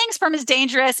 So saying sperm is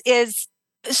dangerous is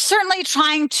certainly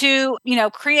trying to,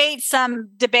 create some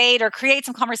debate or create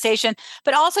some conversation,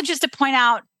 but also just to point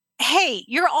out, hey,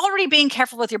 you're already being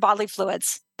careful with your bodily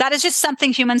fluids. That is just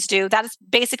something humans do. That is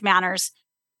basic manners.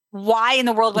 Why in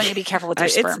the world wouldn't you be careful with your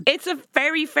sperm? It's a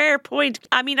very fair point.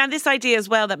 I mean, and this idea as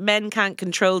well that men can't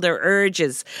control their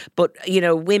urges, but,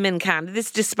 women can. This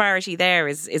disparity there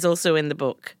is also in the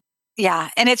book. Yeah.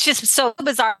 And it's just so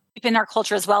bizarre in our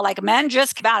culture as well. Like men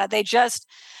just about it. They just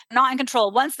not in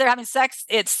control. Once they're having sex,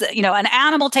 it's, an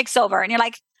animal takes over. And you're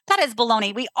like, that is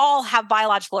baloney. We all have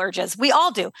biological urges. We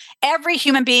all do. Every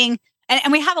human being,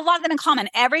 and we have a lot of them in common.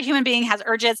 Every human being has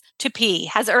urges to pee,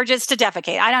 has urges to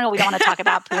defecate. I don't know. We don't want to talk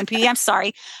about poo and pee. I'm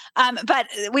sorry. But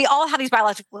we all have these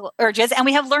biological urges, and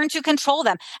we have learned to control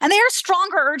them. And they are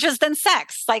stronger urges than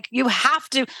sex. Like you have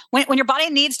to, when your body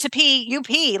needs to pee, you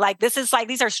pee. Like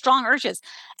these are strong urges.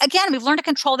 Again, we've learned to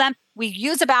control them. We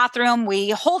use a bathroom.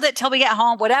 We hold it till we get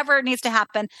home, whatever needs to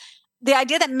happen. The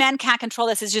idea that men can't control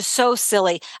this is just so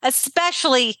silly,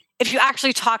 especially if you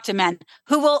actually talk to men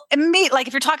who will immediately, like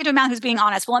if you're talking to a man who's being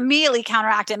honest, will immediately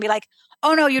counteract it and be like,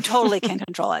 oh no, you totally can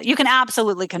control it. You can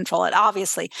absolutely control it,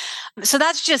 obviously. So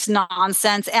that's just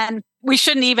nonsense. And we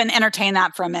shouldn't even entertain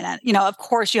that for a minute. Of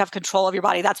course you have control of your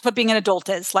body. That's what being an adult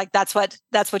is. Like that's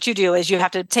what you do, is you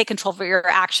have to take control of your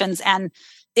actions. And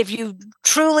if you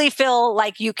truly feel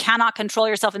like you cannot control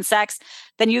yourself in sex,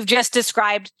 then you've just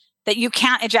described that you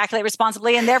can't ejaculate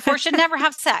responsibly and therefore should never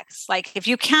have sex. Like if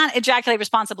you can't ejaculate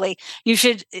responsibly, you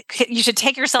should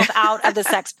take yourself out of the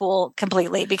sex pool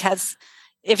completely, because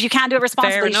if you can't do it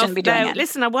responsibly, you shouldn't be doing it.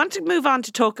 Listen, I want to move on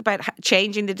to talk about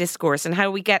changing the discourse and how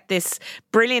we get this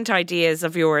brilliant ideas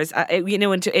of yours,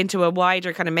 into a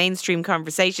wider kind of mainstream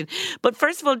conversation. But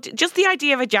first of all, just the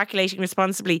idea of ejaculating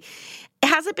responsibly.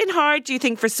 Has it been hard, do you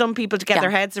think, for some people to get their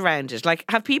heads around it? Like,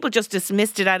 have people just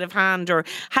dismissed it out of hand, or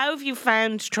how have you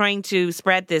found trying to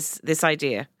spread this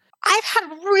idea? I've had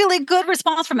really good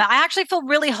response from it. I actually feel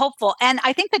really hopeful. And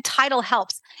I think the title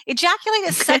helps. Ejaculate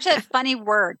is such a funny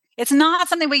word. It's not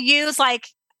something we use like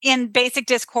in basic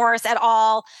discourse at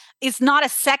all. It's not a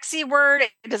sexy word.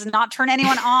 It does not turn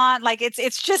anyone on. Like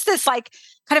it's just this like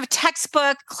kind of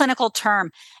textbook clinical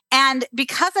term. And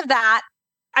because of that,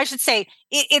 I should say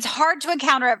it's hard to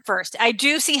encounter at first. I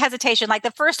do see hesitation. Like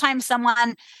the first time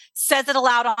someone says it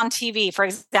aloud on TV, for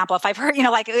example, if I've heard,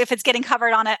 like if it's getting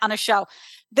covered on a show,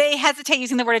 they hesitate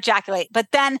using the word ejaculate. But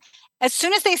then as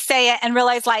soon as they say it and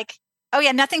realize like, oh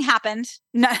yeah, nothing happened.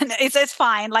 No, it's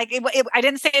fine. Like I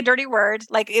didn't say a dirty word.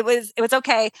 Like it was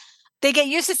okay. They get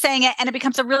used to saying it and it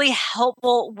becomes a really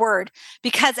helpful word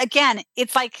because again,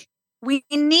 it's like we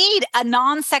need a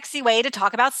non-sexy way to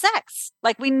talk about sex.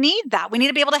 Like, we need that. We need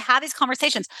to be able to have these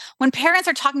conversations. When parents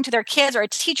are talking to their kids or a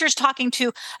teacher's talking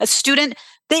to a student,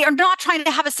 they are not trying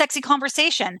to have a sexy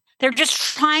conversation. They're just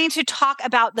trying to talk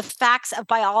about the facts of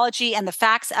biology and the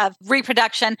facts of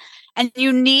reproduction. And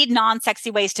you need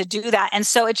non-sexy ways to do that. And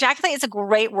so ejaculate is a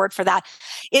great word for that.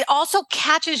 It also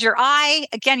catches your eye.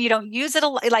 Again, you don't use it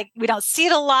like we don't see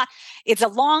it a lot. It's a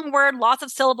long word, lots of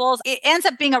syllables. It ends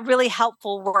up being a really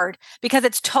helpful word because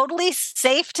it's totally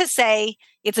safe to say.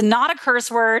 It's not a curse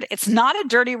word. It's not a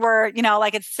dirty word,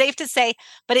 like it's safe to say,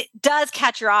 but it does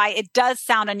catch your eye. It does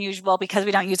sound unusual because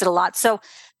we don't use it a lot. So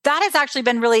that has actually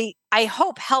been really, I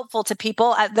hope, helpful to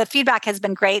people. The feedback has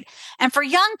been great. And for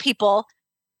young people,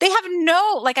 they have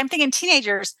I'm thinking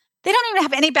teenagers, they don't even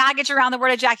have any baggage around the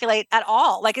word ejaculate at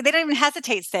all. Like, they don't even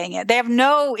hesitate saying it. They have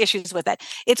no issues with it.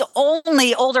 It's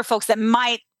only older folks that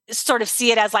might sort of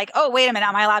see it as like, oh, wait a minute,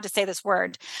 am I allowed to say this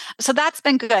word? So that's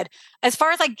been good. As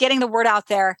far as like getting the word out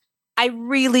there, I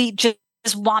really just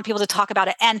want people to talk about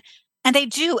it. And they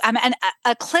do. And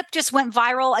a clip just went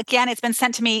viral. Again, it's been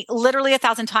sent to me literally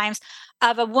 1,000 times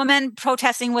of a woman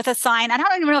protesting with a sign. I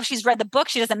don't even know if she's read the book.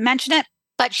 She doesn't mention it,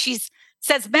 but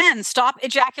says, men, stop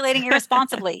ejaculating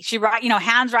irresponsibly. She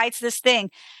hands writes this thing.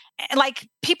 Like,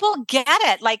 people get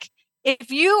it. Like, if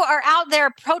you are out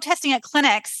there protesting at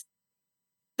clinics,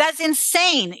 that's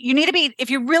insane. If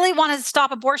you really want to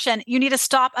stop abortion, you need to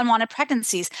stop unwanted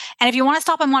pregnancies. And if you want to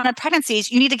stop unwanted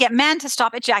pregnancies, you need to get men to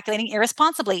stop ejaculating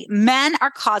irresponsibly. Men are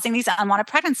causing these unwanted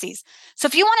pregnancies. So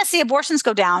if you want to see abortions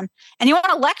go down and you want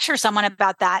to lecture someone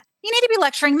about that, you need to be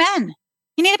lecturing men.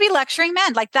 You need to be lecturing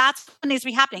men. Like, that's what needs to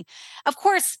be happening. Of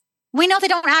course, we know they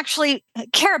don't actually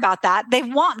care about that. They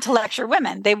want to lecture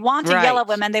women. They want to yell at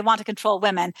women. They want to control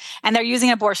women. And they're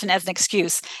using abortion as an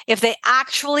excuse. If they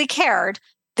actually cared,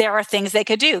 there are things they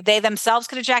could do. They themselves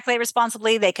could ejaculate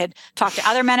responsibly. They could talk to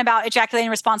other men about ejaculating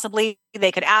responsibly.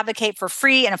 They could advocate for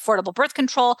free and affordable birth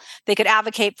control. They could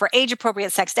advocate for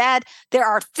age-appropriate sex ed. There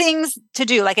are things to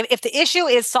do. Like, if the issue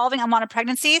is solving unwanted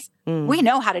pregnancies, we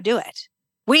know how to do it.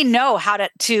 We know how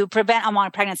to prevent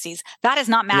unwanted pregnancies. That is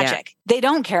not magic. They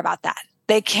don't care about that.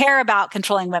 They care about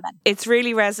controlling women. It's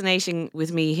really resonating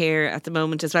with me here at the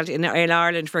moment as well in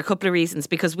Ireland for a couple of reasons,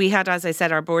 because we had, as I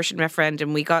said, our abortion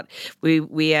referendum. We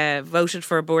voted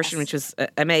for abortion, which was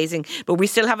amazing. But we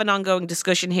still have an ongoing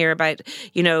discussion here about,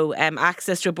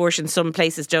 access to abortion. Some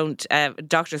places don't,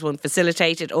 doctors won't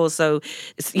facilitate it. Also,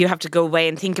 you have to go away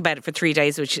and think about it for 3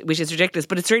 days, which is ridiculous.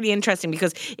 But it's really interesting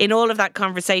because in all of that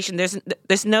conversation,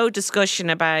 there's no discussion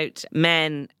about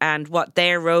men and what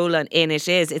their role in it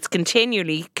is. It's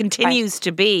continues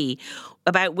to be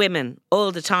about women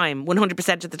all the time,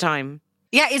 100% of the time.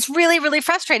 Yeah, it's really, really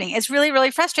frustrating. It's really,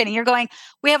 really frustrating. You're going,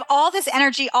 we have all this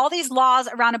energy, all these laws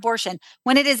around abortion,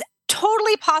 when it is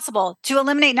totally possible to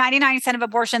eliminate 99% of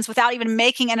abortions without even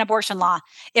making an abortion law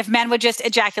if men would just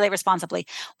ejaculate responsibly.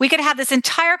 We could have this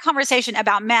entire conversation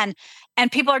about men,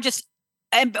 and people are just,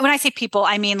 and when I say people,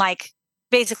 I mean like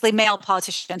basically male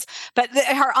politicians, but they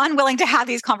are unwilling to have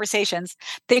these conversations.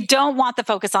 They don't want the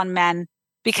focus on men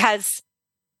because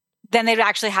then they'd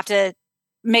actually have to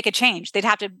make a change. They'd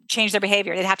have to change their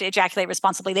behavior. They'd have to ejaculate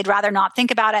responsibly. They'd rather not think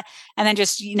about it and then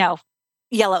just,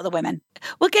 yell at the women.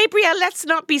 Well, Gabrielle, let's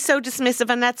not be so dismissive,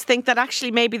 and let's think that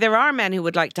actually maybe there are men who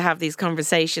would like to have these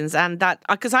conversations. And that,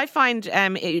 because I find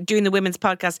doing the women's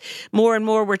podcast, more and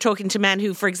more we're talking to men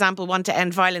who, for example, want to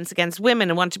end violence against women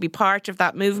and want to be part of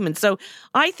that movement. So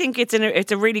I think it's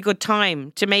a really good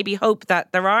time to maybe hope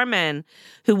that there are men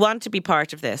who want to be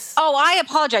part of this. Oh, I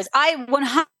apologize. I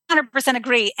 100%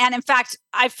 agree. And in fact,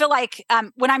 I feel like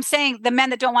when I'm saying the men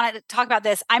that don't want to talk about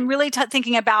this, I'm really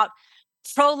thinking about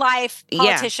pro-life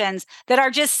politicians that are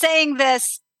just saying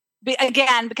this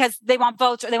again because they want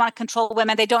votes or they want to control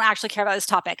women. They don't actually care about this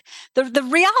topic. The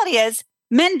reality is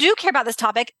men do care about this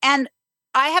topic, and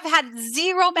I have had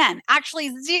zero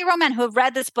men who have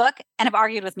read this book and have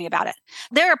argued with me about it.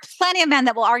 There are plenty of men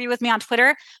that will argue with me on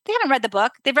Twitter. They haven't read the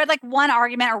book. They've read like one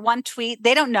argument or one tweet.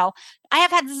 They don't know. I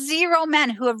have had zero men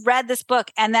who have read this book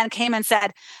and then came and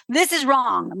said, this is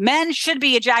wrong. Men should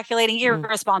be ejaculating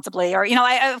irresponsibly. Or,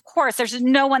 of course, there's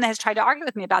no one that has tried to argue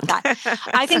with me about that.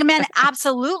 I think men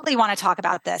absolutely want to talk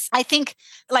about this. I think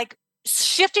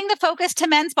shifting the focus to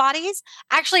men's bodies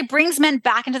actually brings men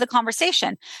back into the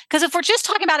conversation. Because if we're just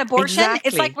talking about abortion,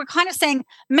 It's like we're kind of saying,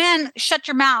 men, shut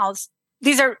your mouths.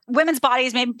 These are women's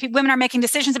bodies. Maybe women are making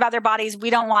decisions about their bodies.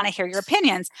 We don't want to hear your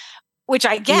opinions, which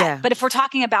I get. Yeah. But if we're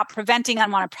talking about preventing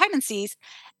unwanted pregnancies,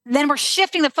 then we're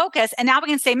shifting the focus. And now we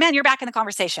can say, men, you're back in the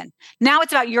conversation. Now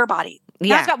it's about your body.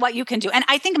 Now it's about what you can do. And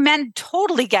I think men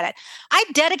totally get it. I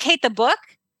dedicate the book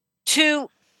to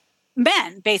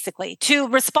men, basically, to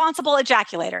responsible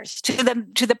ejaculators,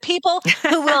 to the people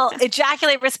who will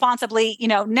ejaculate responsibly,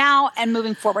 now and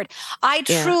moving forward. I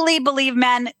truly believe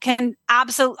men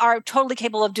are totally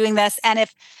capable of doing this. And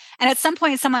at some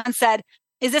point someone said,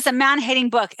 is this a man-hating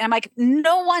book? And I'm like,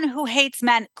 no one who hates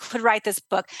men could write this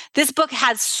book. This book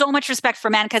has so much respect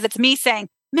for men because it's me saying,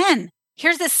 men,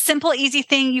 here's this simple, easy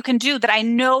thing you can do that I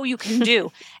know you can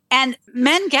do. And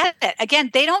men get it. Again,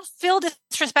 they don't feel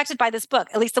disrespected by this book,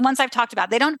 at least the ones I've talked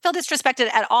about. They don't feel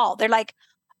disrespected at all. They're like,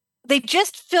 they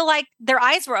just feel like their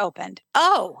eyes were opened.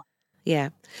 Oh. Yeah.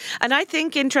 And I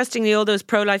think, interestingly, all those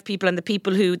pro-life people and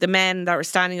the men that were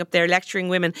standing up there lecturing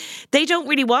women, they don't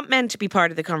really want men to be part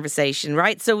of the conversation,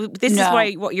 right? So this is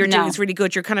why what you're doing is really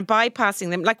good. You're kind of bypassing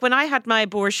them. Like when I had my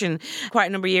abortion quite a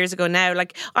number of years ago now,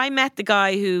 like I met the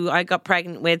guy who I got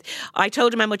pregnant with. I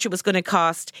told him how much it was going to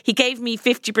cost. He gave me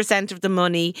 50% of the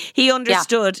money. He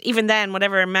understood, even then,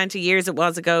 whatever amount of years it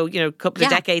was ago, a couple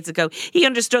of decades ago, he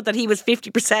understood that he was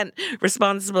 50%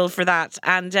 responsible for that.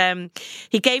 And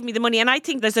he gave me the money. And I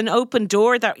think there's an open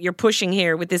door that you're pushing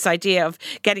here with this idea of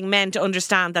getting men to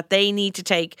understand that they need to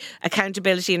take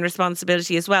accountability and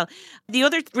responsibility as well. The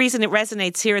other reason it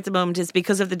resonates here at the moment is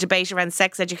because of the debate around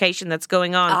sex education that's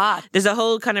going on. There's a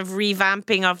whole kind of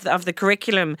revamping of the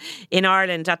curriculum in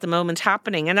Ireland at the moment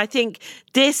happening. And I think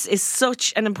this is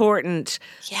such an important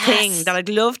thing that I'd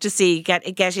love to see get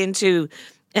into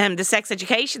the sex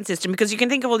education system, because you can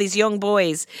think of all these young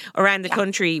boys around the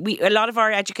country. A lot of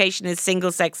our education is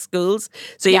single-sex schools,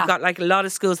 so you've got like a lot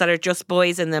of schools that are just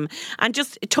boys in them, and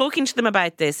just talking to them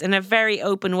about this in a very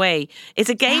open way is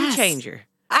a game changer.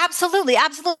 Absolutely,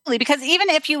 because even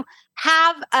if you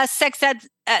have a sex ed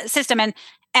system,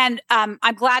 and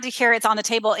I'm glad to hear it's on the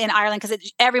table in Ireland because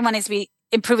everyone needs to be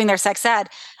improving their sex ed.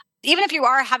 Even if you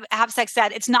have sex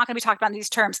ed, it's not going to be talked about in these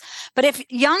terms. But if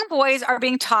young boys are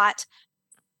being taught,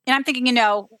 and I'm thinking,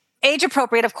 age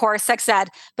appropriate, of course, sex ed.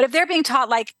 But if they're being taught,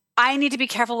 like, I need to be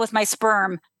careful with my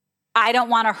sperm, I don't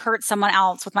want to hurt someone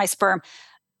else with my sperm,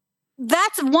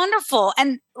 that's wonderful.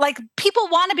 And like, people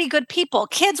want to be good people.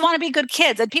 Kids want to be good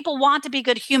kids, and people want to be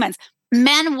good humans.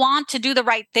 Men want to do the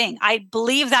right thing. I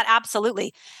believe that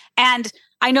absolutely. And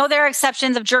I know there are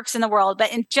exceptions of jerks in the world,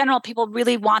 but in general, people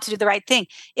really want to do the right thing.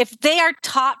 If they are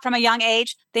taught from a young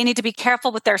age, they need to be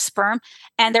careful with their sperm,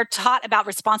 and they're taught about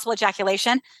responsible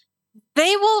ejaculation,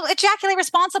 they will ejaculate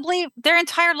responsibly their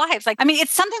entire lives.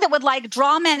 It's something that would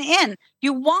draw men in.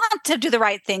 You want to do the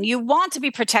right thing. You want to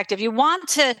be protective. You want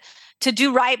to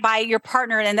do right by your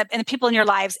partner and the people in your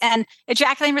lives. And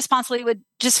ejaculating responsibly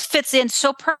just fits in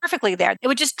so perfectly there. It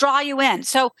would just draw you in.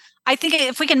 So I think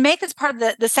if we can make this part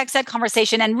of the sex ed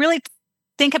conversation and really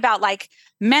think about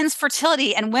men's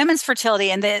fertility and women's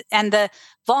fertility and the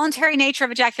voluntary nature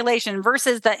of ejaculation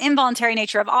versus the involuntary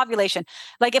nature of ovulation.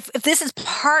 If this is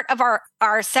part of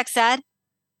our sex ed,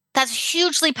 that's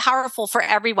hugely powerful for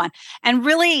everyone and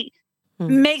really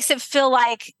makes it feel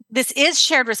like this is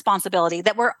shared responsibility,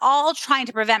 that we're all trying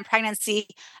to prevent pregnancy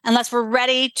unless we're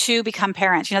ready to become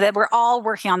parents, that we're all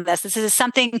working on this. This is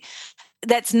something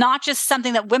that's not just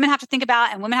something that women have to think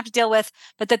about and women have to deal with,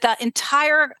 but that the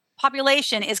entire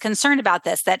population is concerned about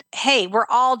this, that, hey, we're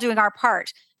all doing our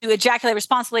part to ejaculate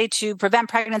responsibly, to prevent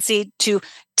pregnancy, to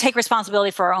take responsibility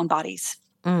for our own bodies.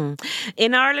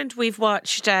 In Ireland, we've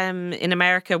watched in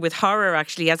America with horror,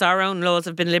 actually, as our own laws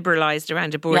have been liberalised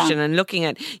around abortion and looking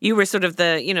at, you were sort of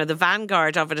the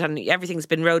vanguard of it, and everything's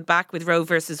been rowed back with Roe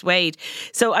versus Wade.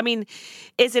 So,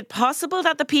 is it possible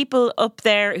that the people up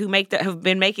there who have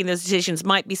been making those decisions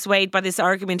might be swayed by this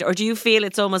argument, or do you feel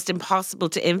it's almost impossible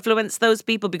to influence those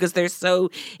people because they're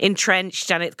so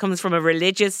entrenched and it comes from a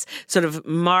religious sort of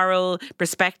moral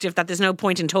perspective that there's no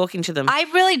point in talking to them? I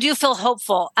really do feel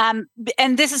hopeful. And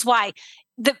this is why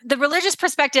the religious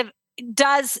perspective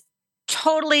does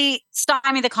totally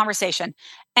stymie the conversation.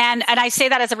 And I say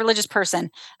that as a religious person.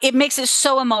 It makes it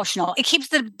so emotional. It keeps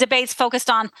the debates focused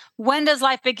on when does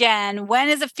life begin? When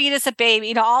is a fetus a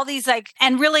baby? All these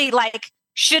and really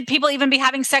should people even be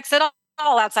having sex at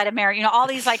all outside of marriage? All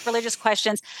these religious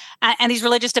questions and these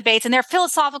religious debates. And they're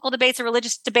philosophical debates or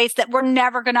religious debates that we're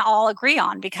never going to all agree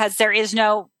on because there is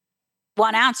no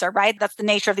one answer, right? That's the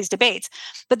nature of these debates.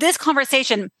 But this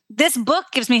conversation, this book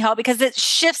gives me hope because it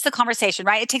shifts the conversation,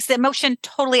 right? It takes the emotion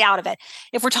totally out of it.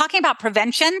 If we're talking about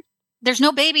prevention, there's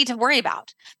no baby to worry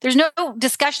about. There's no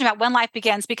discussion about when life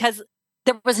begins because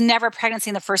there was never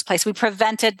pregnancy in the first place. We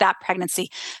prevented that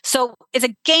pregnancy. So it's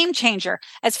a game changer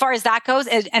as far as that goes,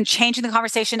 and changing the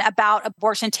conversation about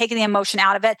abortion, taking the emotion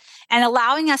out of it, and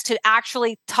allowing us to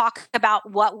actually talk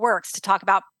about what works, to talk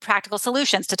about practical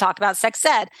solutions, to talk about sex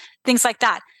ed, things like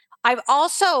that. I've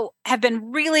also have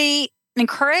been really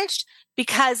encouraged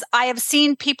because I have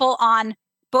seen people on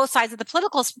both sides of the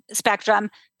political spectrum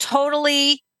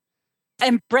totally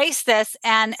embrace this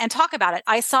and talk about it.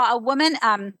 I saw a woman,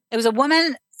 it was a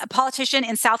woman, a politician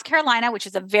in South Carolina, which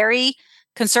is a very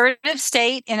conservative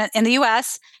state in the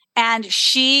US. And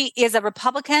she is a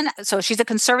Republican. So she's a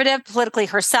conservative politically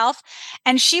herself.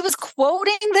 And she was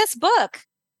quoting this book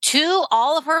to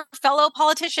all of her fellow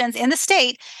politicians in the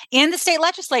state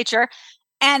legislature.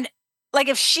 And like,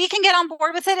 if she can get on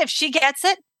board with it, if she gets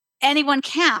it, anyone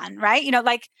can, right?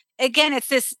 Like, again, it's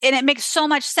this, and it makes so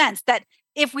much sense that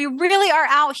if we really are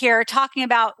out here talking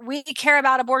about, we care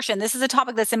about abortion, this is a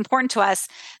topic that's important to us,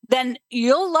 then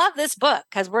you'll love this book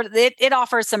because it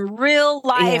offers some real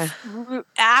life,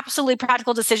 absolutely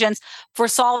practical decisions for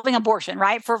solving abortion,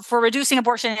 right? For reducing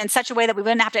abortion in such a way that we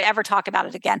wouldn't have to ever talk about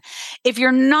it again. If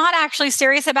you're not actually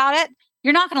serious about it,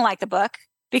 you're not going to like the book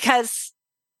because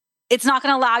it's not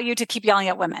going to allow you to keep yelling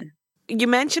at women. You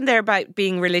mentioned there about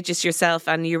being religious yourself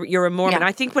and you're a Mormon. Yeah.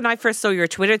 I think when I first saw your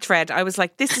Twitter thread, I was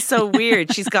like, this is so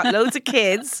weird. She's got loads of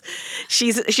kids.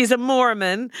 She's a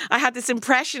Mormon. I had this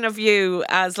impression of you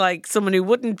as like someone who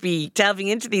wouldn't be delving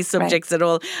into these subjects at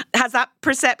all. Has that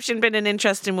perception been an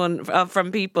interesting one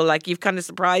from people? Like you've kind of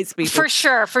surprised people? For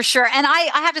sure. And I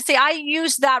have to say, I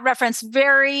use that reference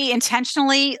very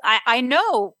intentionally. I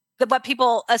know what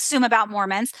people assume about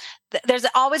Mormons. There's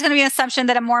always going to be an assumption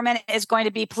that a Mormon is going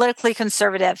to be politically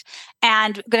conservative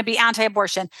and going to be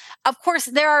anti-abortion. Of course,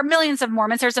 there are millions of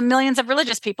Mormons. There's millions of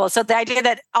religious people. So the idea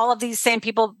that all of these same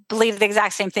people believe the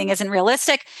exact same thing isn't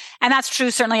realistic. And that's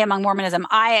true certainly among Mormonism.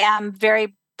 I am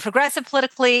very progressive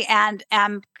politically and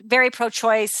am very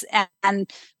pro-choice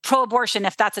and pro-abortion,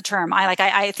 if that's a term.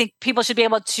 I think people should be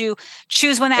able to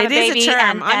choose when they have a baby. It is a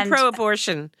term. I'm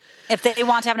pro-abortion. If they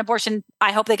want to have an abortion,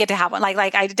 I hope they get to have one.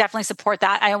 Like I definitely support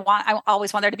that. I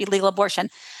always want there to be legal abortion.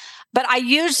 But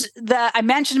I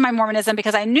mentioned my Mormonism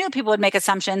because I knew people would make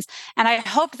assumptions, and I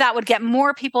hoped that would get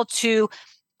more people to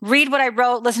read what I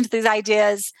wrote, listen to these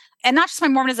ideas, and not just my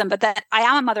Mormonism, but that I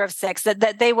am a mother of six,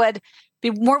 that they would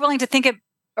be more willing to think of,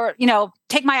 or,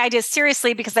 take my ideas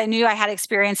seriously because I knew I had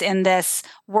experience in this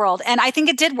world. And I think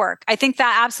it did work. I think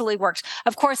that absolutely worked.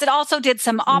 Of course, it also did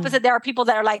some opposite. There are people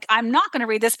that are like, I'm not going to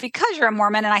read this because you're a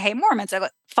Mormon and I hate Mormons. I go,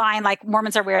 fine, like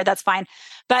Mormons are weird. That's fine.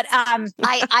 But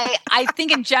I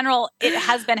think in general, it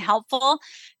has been helpful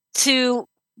to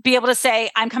be able to say,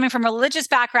 I'm coming from a religious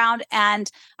background and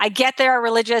I get there are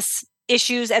religious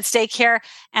issues at stake here.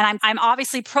 And I'm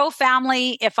obviously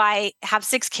pro-family. If I have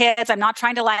 6 kids, I'm not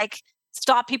trying to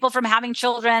stop people from having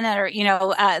children or,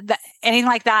 anything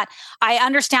like that. I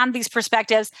understand these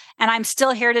perspectives. And I'm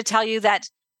still here to tell you that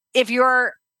if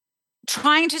you're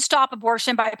trying to stop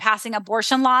abortion by passing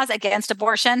abortion laws against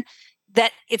abortion,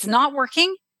 that it's not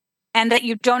working and that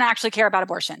you don't actually care about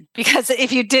abortion. Because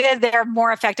if you did, there are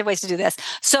more effective ways to do this.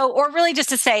 So, or really just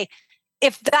to say,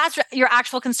 if that's your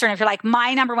actual concern, if you're like,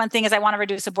 my number one thing is I want to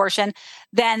reduce abortion,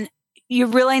 then you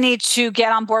really need to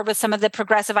get on board with some of the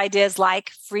progressive ideas like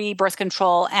free birth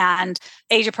control and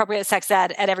age-appropriate sex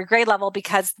ed at every grade level,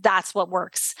 because that's what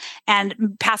works.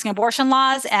 And passing abortion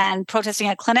laws and protesting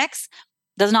at clinics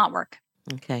does not work.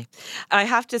 Okay. I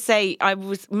have to say, I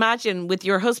would imagine with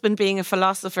your husband being a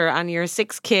philosopher and your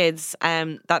 6 kids,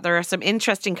 that there are some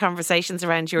interesting conversations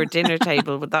around your dinner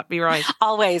table. Would that be right?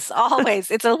 Always.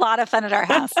 It's a lot of fun at our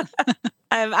house.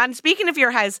 And speaking of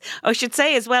your house, I should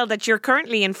say as well that you're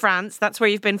currently in France. That's where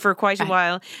you've been for quite a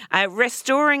while,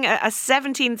 restoring a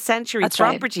 17th century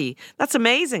property. Right. That's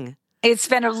amazing. It's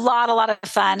been a lot of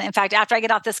fun. In fact, after I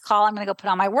get off this call, I'm going to go put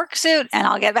on my work suit and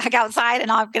I'll get back outside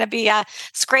and I'm going to be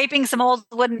scraping some old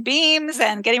wooden beams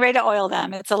and getting ready to oil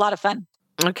them. It's a lot of fun.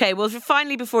 Okay, well,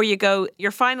 finally, before you go,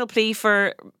 your final plea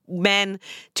for men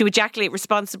to ejaculate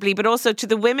responsibly, but also to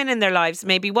the women in their lives,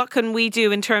 maybe what can we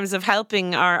do in terms of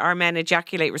helping our men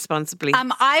ejaculate responsibly?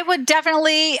 I would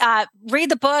definitely read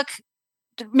the book.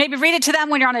 Maybe read it to them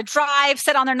when you're on a drive,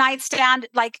 sit on their nightstand.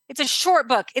 It's a short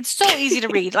book. It's so easy to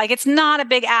read. It's not a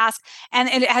big ask. And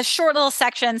it has short little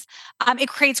sections. It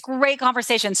creates great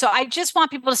conversation. So I just want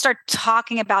people to start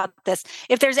talking about this.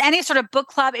 If there's any sort of book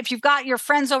club, if you've got your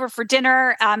friends over for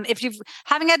dinner, if you're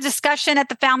having a discussion at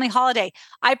the family holiday,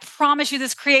 I promise you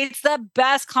this creates the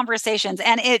best conversations.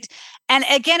 And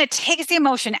again, it takes the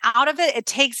emotion out of it. It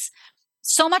takes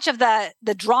so much of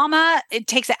the drama. It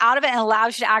takes it out of it and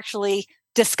allows you to actually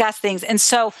discuss things. And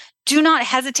so do not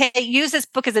hesitate. Use this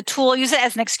book as a tool. Use it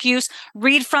as an excuse.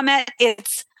 Read from it.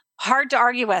 It's hard to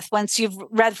argue with once you've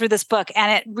read through this book. And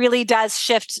it really does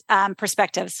shift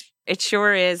perspectives. It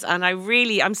sure is. And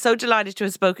I'm so delighted to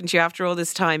have spoken to you after all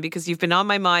this time, because you've been on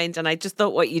my mind, and I just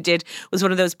thought what you did was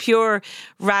one of those pure,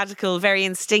 radical, very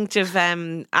instinctive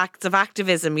acts of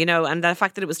activism, you know, and the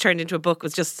fact that it was turned into a book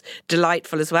was just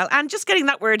delightful as well. And just getting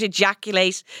that word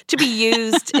ejaculate to be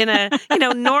used in a, you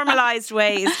know, normalised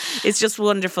way is just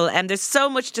wonderful. And there's so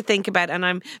much to think about, and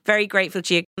I'm very grateful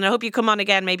to you. And I hope you come on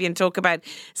again maybe and talk about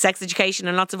sex education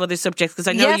and lots of other subjects, because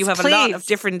I know you have a lot of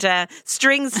different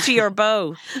strings to your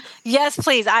bow. Yes,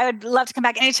 please. I would love to come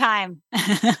back anytime.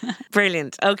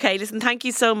 Brilliant. Okay, listen, thank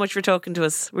you so much for talking to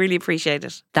us. Really appreciate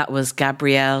it. That was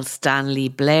Gabrielle Stanley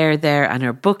Blair there, and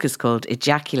her book is called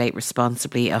Ejaculate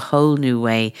Responsibly, A Whole New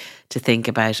Way to Think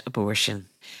About Abortion.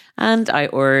 And I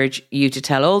urge you to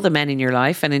tell all the men in your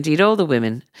life, and indeed all the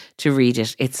women, to read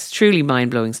it. It's truly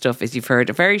mind-blowing stuff, as you've heard.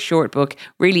 A very short book,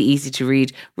 really easy to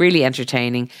read, really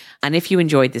entertaining. And if you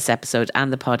enjoyed this episode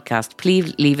and the podcast,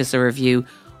 please leave us a review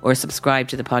or subscribe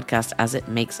to the podcast, as it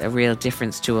makes a real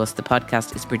difference to us. The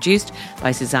podcast is produced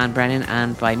by Suzanne Brennan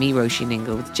and by me, Roisin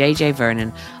Ingle, with JJ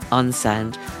Vernon on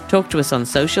sound. Talk to us on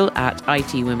social at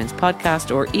IT Women's Podcast,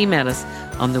 or email us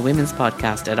on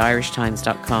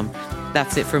thewomenspodcast@irishtimes.com.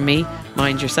 That's it from me.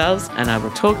 Mind yourselves, and I will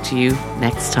talk to you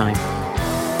next time.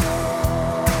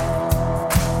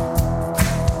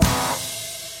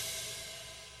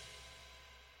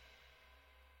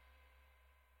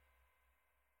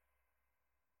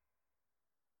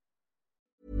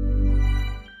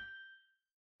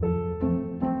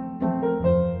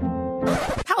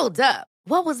 Hold up.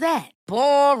 What was that?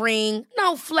 Boring.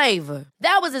 No flavor.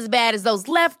 That was as bad as those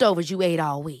leftovers you ate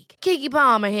all week. Keke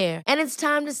Palmer here. And it's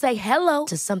time to say hello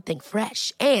to something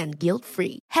fresh and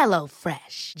guilt-free. Hello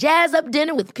Fresh. Jazz up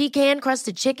dinner with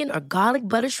pecan-crusted chicken or garlic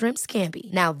butter shrimp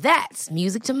scampi. Now that's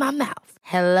music to my mouth.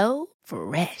 Hello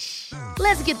Fresh.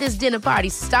 Let's get this dinner party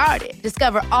started.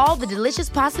 Discover all the delicious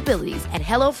possibilities at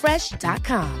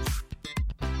HelloFresh.com.